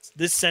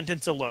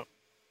sentence alone,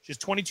 she has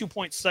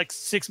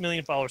 22.6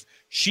 million followers.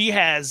 She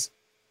has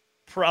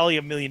probably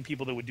 1 million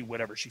people that would do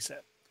whatever she said.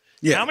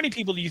 Yeah. How many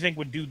people do you think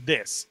would do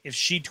this if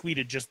she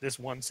tweeted just this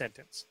one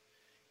sentence?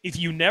 If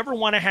you never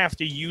want to have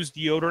to use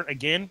deodorant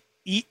again,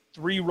 eat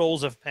 3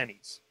 rolls of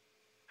pennies.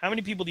 How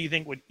many people do you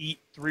think would eat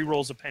 3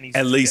 rolls of pennies?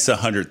 At least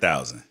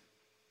 100,000.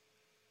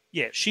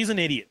 Yeah, she's an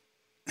idiot.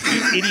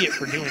 She's an idiot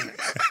for doing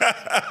this.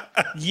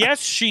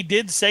 Yes, she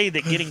did say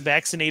that getting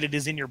vaccinated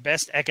is in your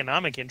best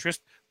economic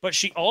interest, but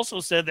she also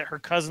said that her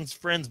cousin's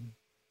friend's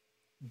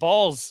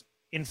balls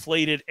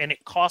inflated, and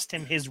it cost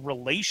him his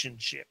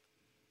relationship.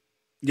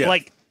 Yeah.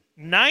 Like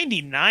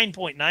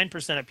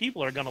 99.9% of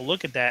people are going to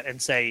look at that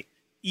and say,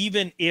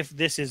 even if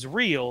this is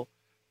real,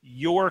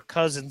 your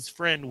cousin's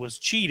friend was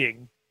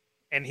cheating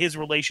and his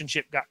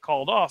relationship got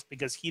called off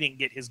because he didn't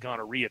get his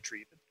gonorrhea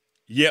treated.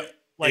 Yep.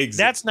 Like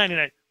that's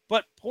 99.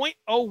 But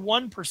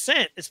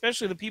 0.01%,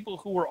 especially the people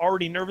who were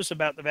already nervous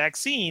about the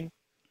vaccine,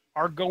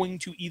 are going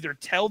to either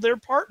tell their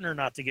partner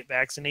not to get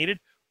vaccinated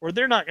or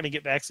they're not going to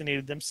get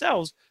vaccinated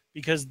themselves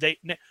because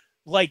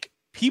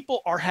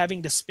people are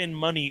having to spend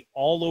money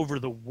all over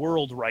the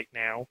world right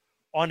now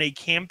on a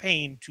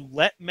campaign to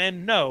let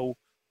men know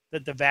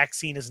that the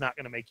vaccine is not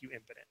going to make you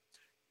impotent.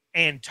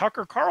 And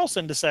Tucker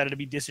Carlson decided to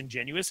be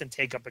disingenuous and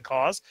take up the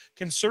cause.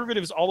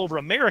 Conservatives all over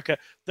America,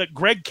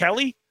 Greg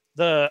Kelly,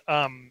 the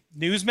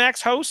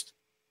Newsmax host,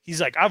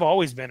 he's like, I've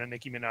always been a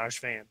Nicki Minaj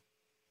fan.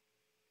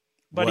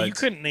 But you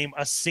couldn't name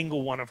a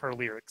single one of her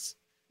lyrics.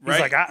 He's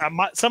like,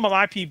 some of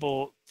my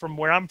people from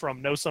where I'm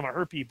from know some of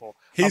her people.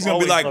 He's going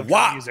to be like,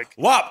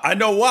 WAP. I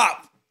know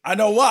WAP.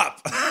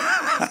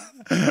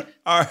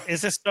 All right.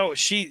 Is this so?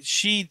 She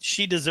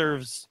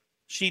deserves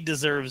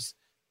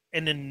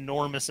an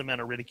enormous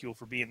amount of ridicule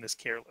for being this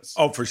careless.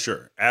 Oh, for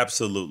sure.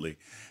 Absolutely.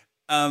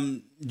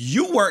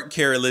 You weren't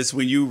careless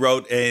when you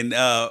wrote an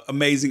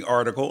amazing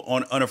article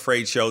on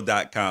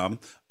unafraidshow.com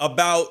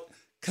about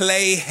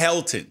Clay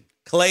Helton.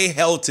 Clay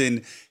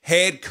Helton,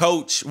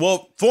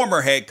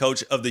 former head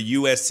coach of the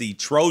USC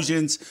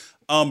Trojans.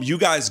 You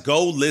guys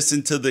go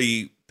listen to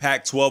the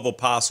Pac-12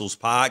 Apostles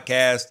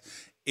podcast.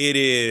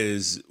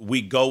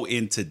 We go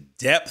into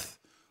depth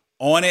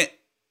on it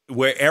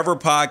wherever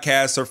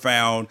podcasts are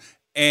found.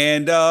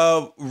 And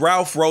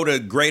Ralph wrote a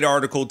great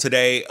article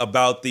today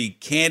about the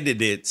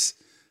candidates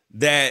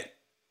that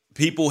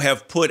people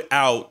have put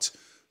out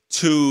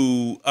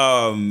to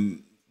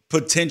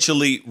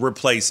potentially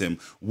replace him.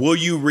 Will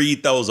you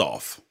read those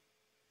off?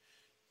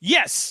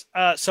 Yes.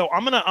 So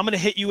I'm gonna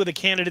hit you with a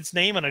candidate's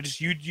name,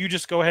 and you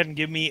just go ahead and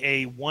give me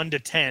a 1 to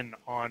 10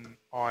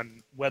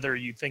 on whether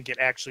you think it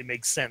actually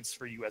makes sense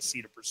for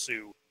USC to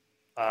pursue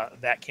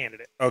that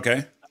candidate.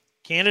 Okay.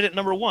 Candidate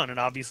number 1, and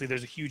obviously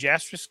there's a huge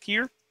asterisk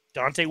here.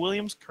 Dante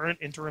Williams, current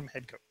interim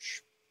head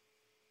coach.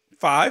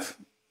 5.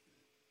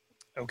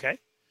 Okay.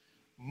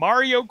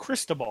 Mario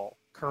Cristobal,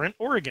 current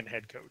Oregon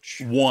head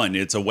coach. 1.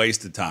 It's a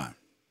waste of time.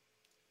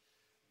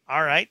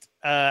 All right.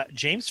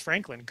 James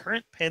Franklin,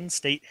 current Penn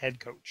State head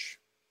coach.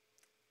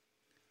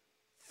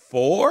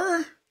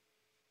 4.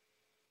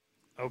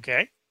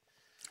 Okay.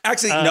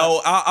 Actually,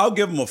 no, I'll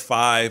give him a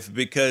 5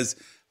 because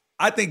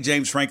I think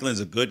James Franklin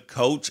is a good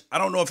coach. I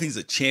don't know if he's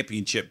a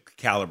championship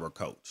caliber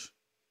coach.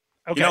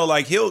 Okay.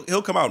 Like he'll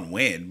come out and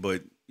win,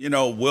 but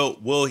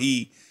will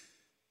he,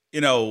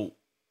 can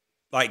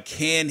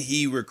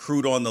he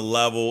recruit on the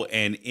level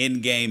and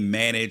in-game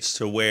manage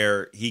to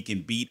where he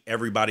can beat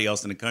everybody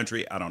else in the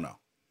country? I don't know.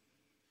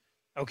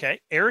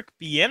 Okay. Eric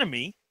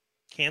Bieniemy,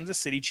 Kansas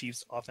City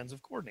Chiefs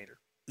offensive coordinator.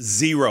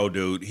 0,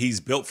 dude. He's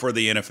built for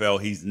the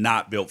NFL. He's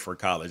not built for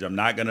college. I'm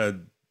not going to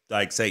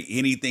say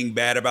anything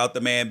bad about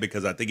the man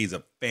because I think he's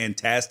a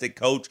fantastic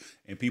coach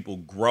and people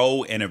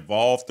grow and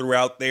evolve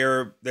throughout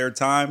their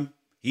time.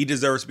 He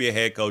deserves to be a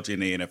head coach in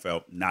the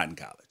NFL, not in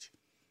college.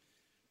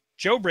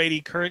 Joe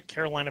Brady, current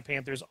Carolina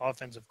Panthers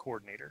offensive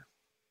coordinator.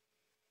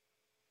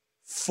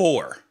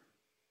 4.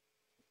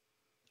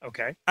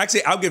 Okay.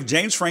 Actually, I'll give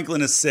James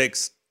Franklin a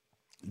 6,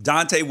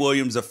 Dante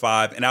Williams a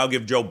 5, and I'll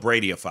give Joe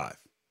Brady a 5.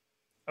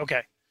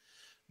 Okay.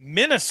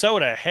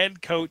 Minnesota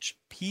head coach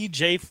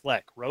PJ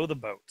Fleck, row the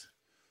boat.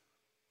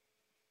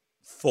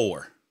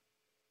 4.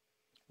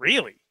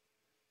 Really?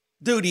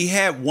 Dude, he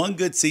had one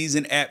good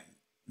season at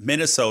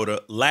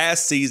Minnesota.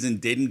 Last season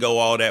didn't go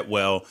all that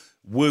well.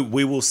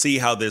 We will see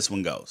how this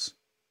one goes.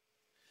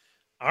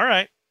 All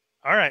right.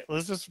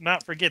 Let's just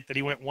not forget that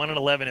he went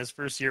 1-11 his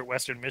first year at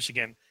Western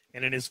Michigan,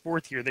 and in his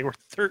 4th year they were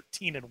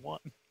 13-1.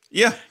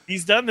 Yeah,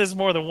 he's done this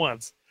more than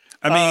once.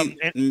 I mean,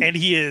 and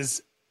he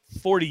is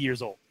 40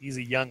 years old. He's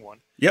a young one.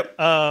 Yep.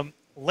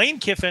 Lane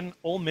Kiffin,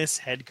 Ole Miss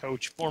head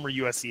coach, former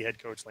USC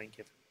head coach Lane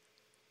Kiffin.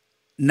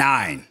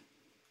 9.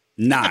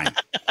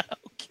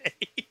 Okay.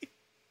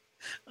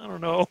 I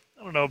don't know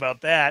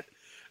about that.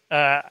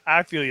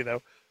 I feel you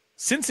though.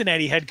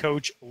 Cincinnati head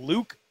coach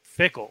Luke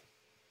Fickell.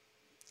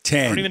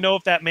 10. I don't even know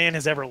if that man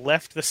has ever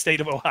left the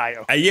state of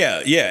Ohio.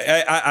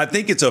 Yeah. I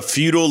think it's a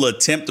futile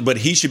attempt, but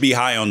he should be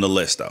high on the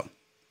list though.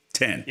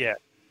 10. Yeah.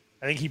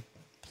 I think he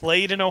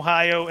played in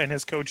Ohio and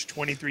has coached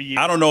 23 years.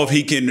 I don't know if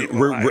he can.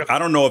 I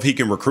don't know if he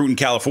can recruit in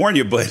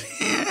California, but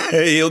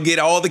he'll get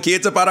all the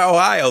kids up out of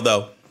Ohio,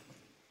 though.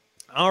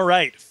 All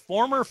right,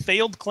 former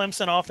failed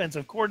Clemson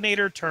offensive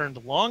coordinator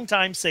turned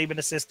longtime Saban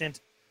assistant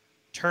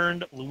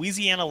turned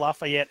Louisiana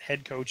Lafayette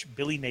head coach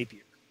Billy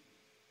Napier.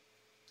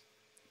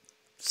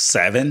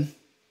 7.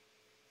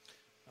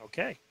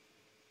 Okay.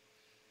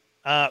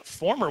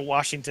 Former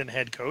Washington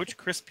head coach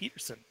Chris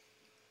Peterson.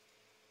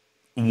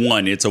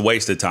 1. It's a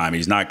waste of time.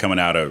 He's not coming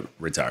out of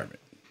retirement.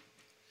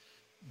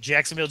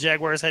 Jacksonville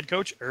Jaguars head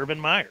coach Urban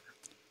Meyer.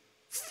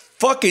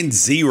 Fucking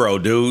zero,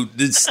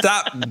 dude.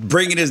 Stop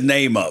bringing his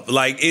name up.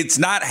 Like, it's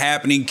not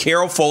happening.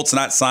 Carol Folt's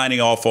not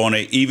signing off on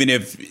it, even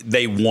if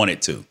they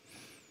wanted to.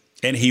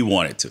 And he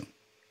wanted to.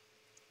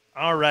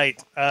 All right.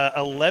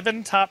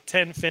 11 top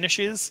 10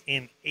 finishes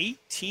in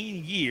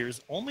 18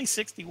 years. Only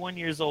 61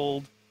 years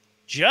old.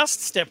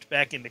 Just stepped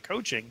back into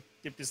coaching.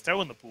 Dipped his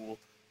toe in the pool.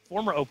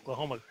 Former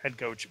Oklahoma head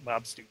coach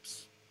Bob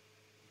Stoops.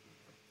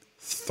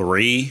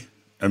 3.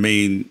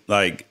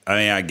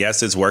 I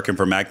guess it's working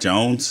for Mac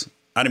Jones.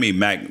 I didn't mean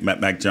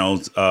Mac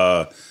Jones.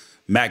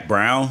 Mac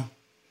Brown.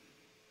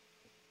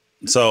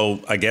 So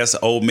I guess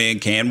old men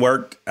can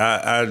work.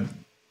 I'm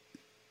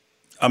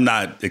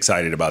not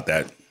excited about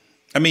that.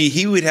 I mean,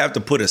 he would have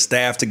to put a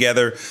staff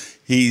together.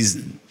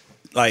 He's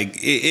like,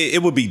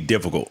 it would be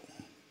difficult.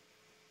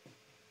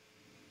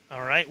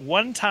 All right.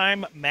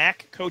 One-time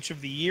MAC Coach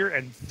of the Year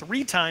and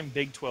 3-time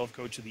Big 12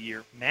 Coach of the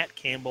Year, Matt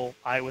Campbell,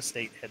 Iowa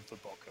State head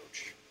football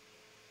coach.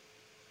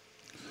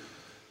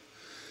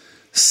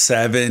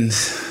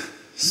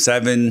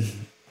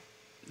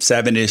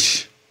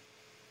 7-ish.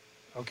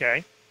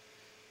 Okay.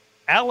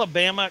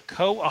 Alabama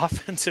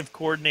co-offensive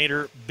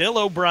coordinator Bill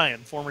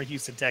O'Brien, former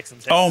Houston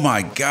Texans. Oh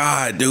my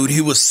God, dude.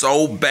 He was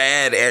so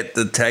bad at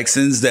the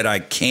Texans that I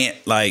can't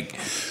like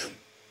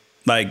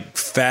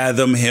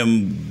fathom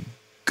him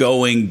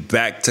going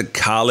back to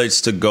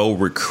college to go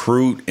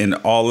recruit and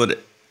all of it.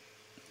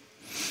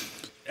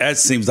 That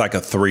seems like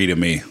a 3 to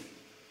me.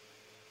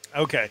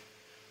 Okay.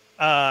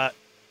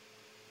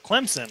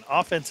 Clemson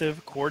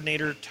offensive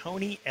coordinator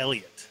Tony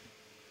Elliott.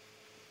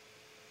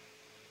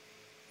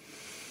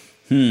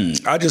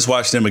 I just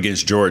watched him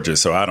against Georgia,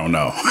 so I don't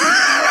know.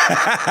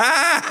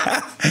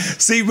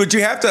 See, but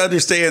you have to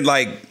understand,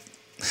 like,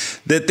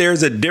 that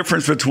there's a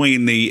difference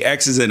between the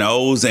X's and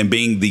O's and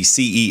being the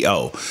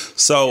CEO.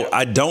 So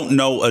I don't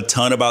know a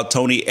ton about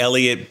Tony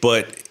Elliott,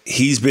 but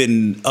he's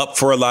been up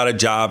for a lot of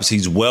jobs.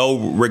 He's well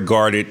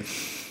regarded.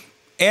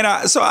 And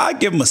I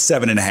give him a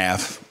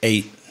 7.5,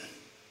 8.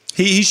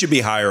 He should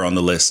be higher on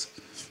the list.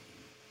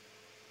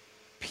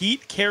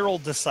 Pete Carroll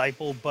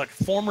disciple, but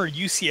former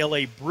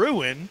UCLA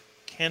Bruin,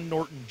 Ken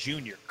Norton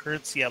Jr.,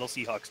 current Seattle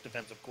Seahawks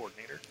defensive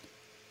coordinator.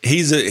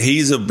 He's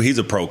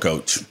a pro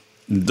coach.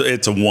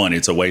 It's a 1.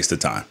 It's a waste of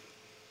time.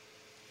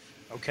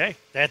 Okay,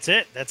 that's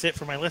it. That's it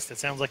for my list. It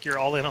sounds like you're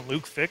all in on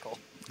Luke Fickell.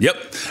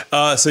 Yep.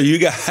 So you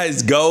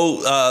guys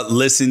go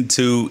listen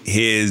to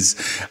his,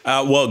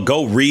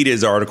 go read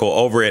his article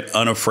over at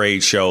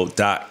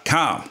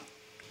unafraidshow.com.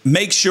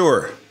 Make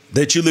sure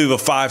that you leave a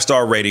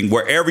 5-star rating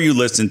wherever you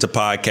listen to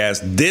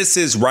podcasts. This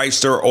is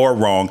Reister or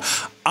Wrong.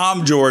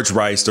 I'm George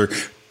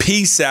Reister.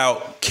 Peace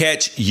out.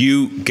 Catch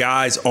you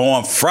guys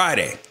on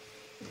Friday.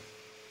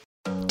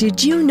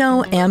 Did you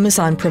know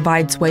Amazon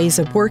provides ways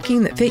of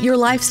working that fit your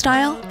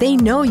lifestyle? They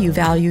know you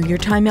value your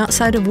time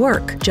outside of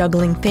work,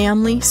 juggling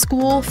family,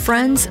 school,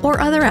 friends, or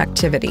other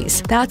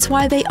activities. That's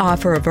why they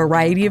offer a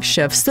variety of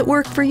shifts that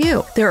work for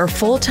you. There are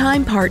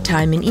full-time,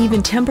 part-time, and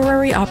even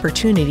temporary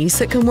opportunities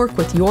that can work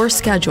with your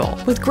schedule,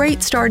 with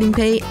great starting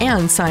pay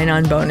and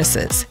sign-on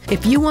bonuses.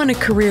 If you want a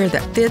career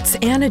that fits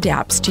and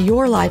adapts to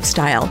your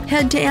lifestyle,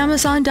 head to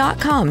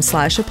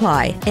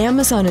amazon.com/apply.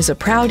 Amazon is a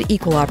proud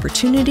equal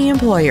opportunity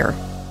employer.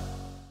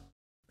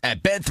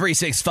 At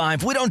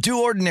Bet365, we don't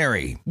do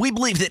ordinary. We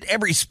believe that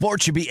every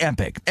sport should be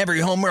epic.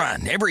 Every home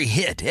run, every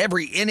hit,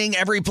 every inning,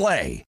 every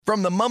play.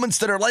 From the moments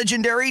that are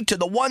legendary to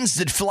the ones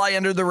that fly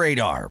under the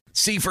radar.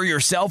 See for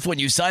yourself when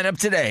you sign up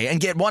today and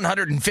get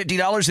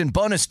 $150 in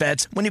bonus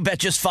bets when you bet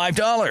just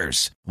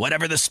 $5.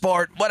 Whatever the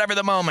sport, whatever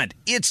the moment,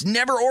 it's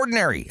never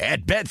ordinary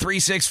at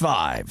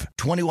Bet365.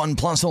 21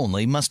 plus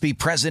only. Must be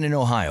present in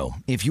Ohio.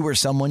 If you or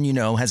someone you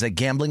know has a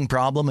gambling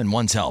problem and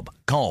wants help,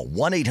 call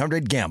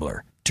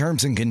 1-800-GAMBLER.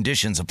 Terms and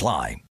conditions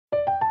apply.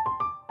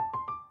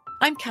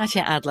 I'm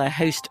Katya Adler,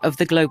 host of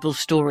The Global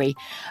Story.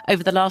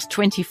 Over the last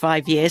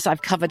 25 years,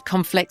 I've covered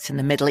conflicts in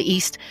the Middle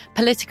East,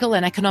 political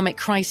and economic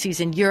crises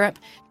in Europe,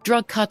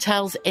 drug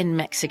cartels in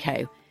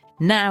Mexico.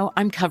 Now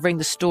I'm covering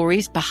the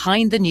stories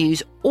behind the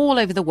news all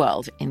over the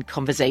world in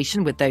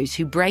conversation with those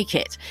who break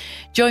it.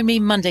 Join me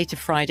Monday to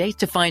Friday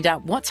to find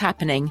out what's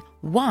happening,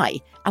 why,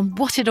 and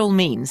what it all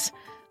means.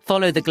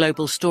 Follow The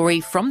Global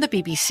Story from the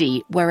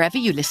BBC wherever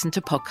you listen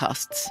to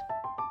podcasts.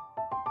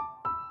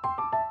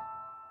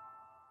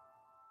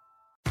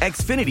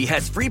 Xfinity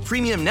has free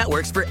premium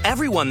networks for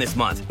everyone this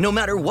month, no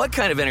matter what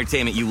kind of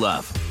entertainment you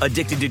love.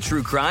 Addicted to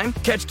true crime?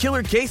 Catch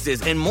killer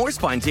cases and more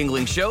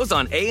spine-tingling shows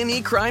on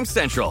A&E Crime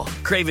Central.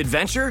 Crave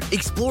adventure?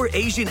 Explore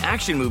Asian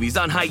action movies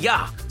on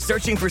Hi-YAH.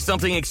 Searching for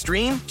something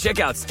extreme? Check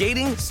out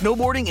skating,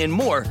 snowboarding, and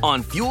more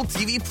on Fuel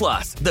TV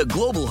Plus, the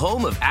global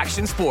home of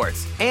action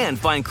sports. And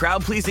find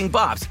crowd-pleasing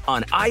bops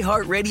on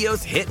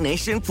iHeartRadio's Hit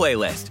Nation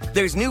playlist.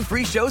 There's new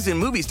free shows and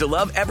movies to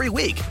love every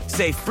week.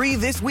 Say free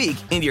this week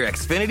in your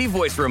Xfinity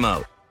voice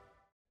remote.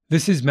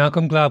 This is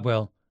Malcolm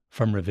Gladwell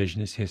from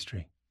Revisionist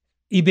History.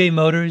 eBay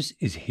Motors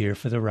is here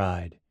for the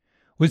ride.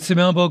 With some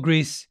elbow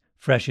grease,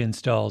 fresh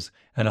installs,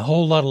 and a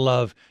whole lot of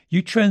love,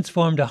 you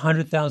transformed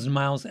 100,000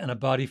 miles and a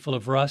body full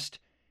of rust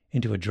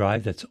into a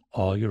drive that's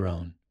all your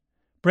own.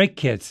 Brake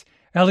kits,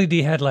 LED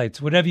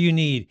headlights, whatever you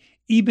need,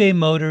 eBay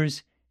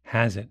Motors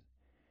has it.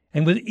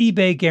 And with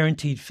eBay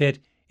Guaranteed Fit,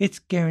 it's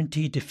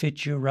guaranteed to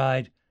fit your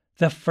ride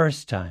the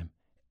first time,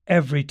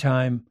 every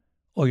time,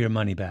 or your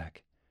money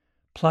back.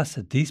 Plus,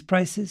 at these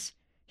prices,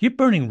 you're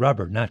burning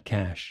rubber, not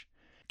cash.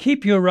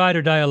 Keep your ride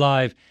or die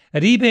alive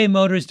at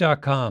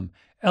ebaymotors.com.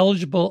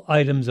 Eligible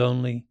items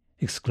only.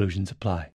 Exclusions apply.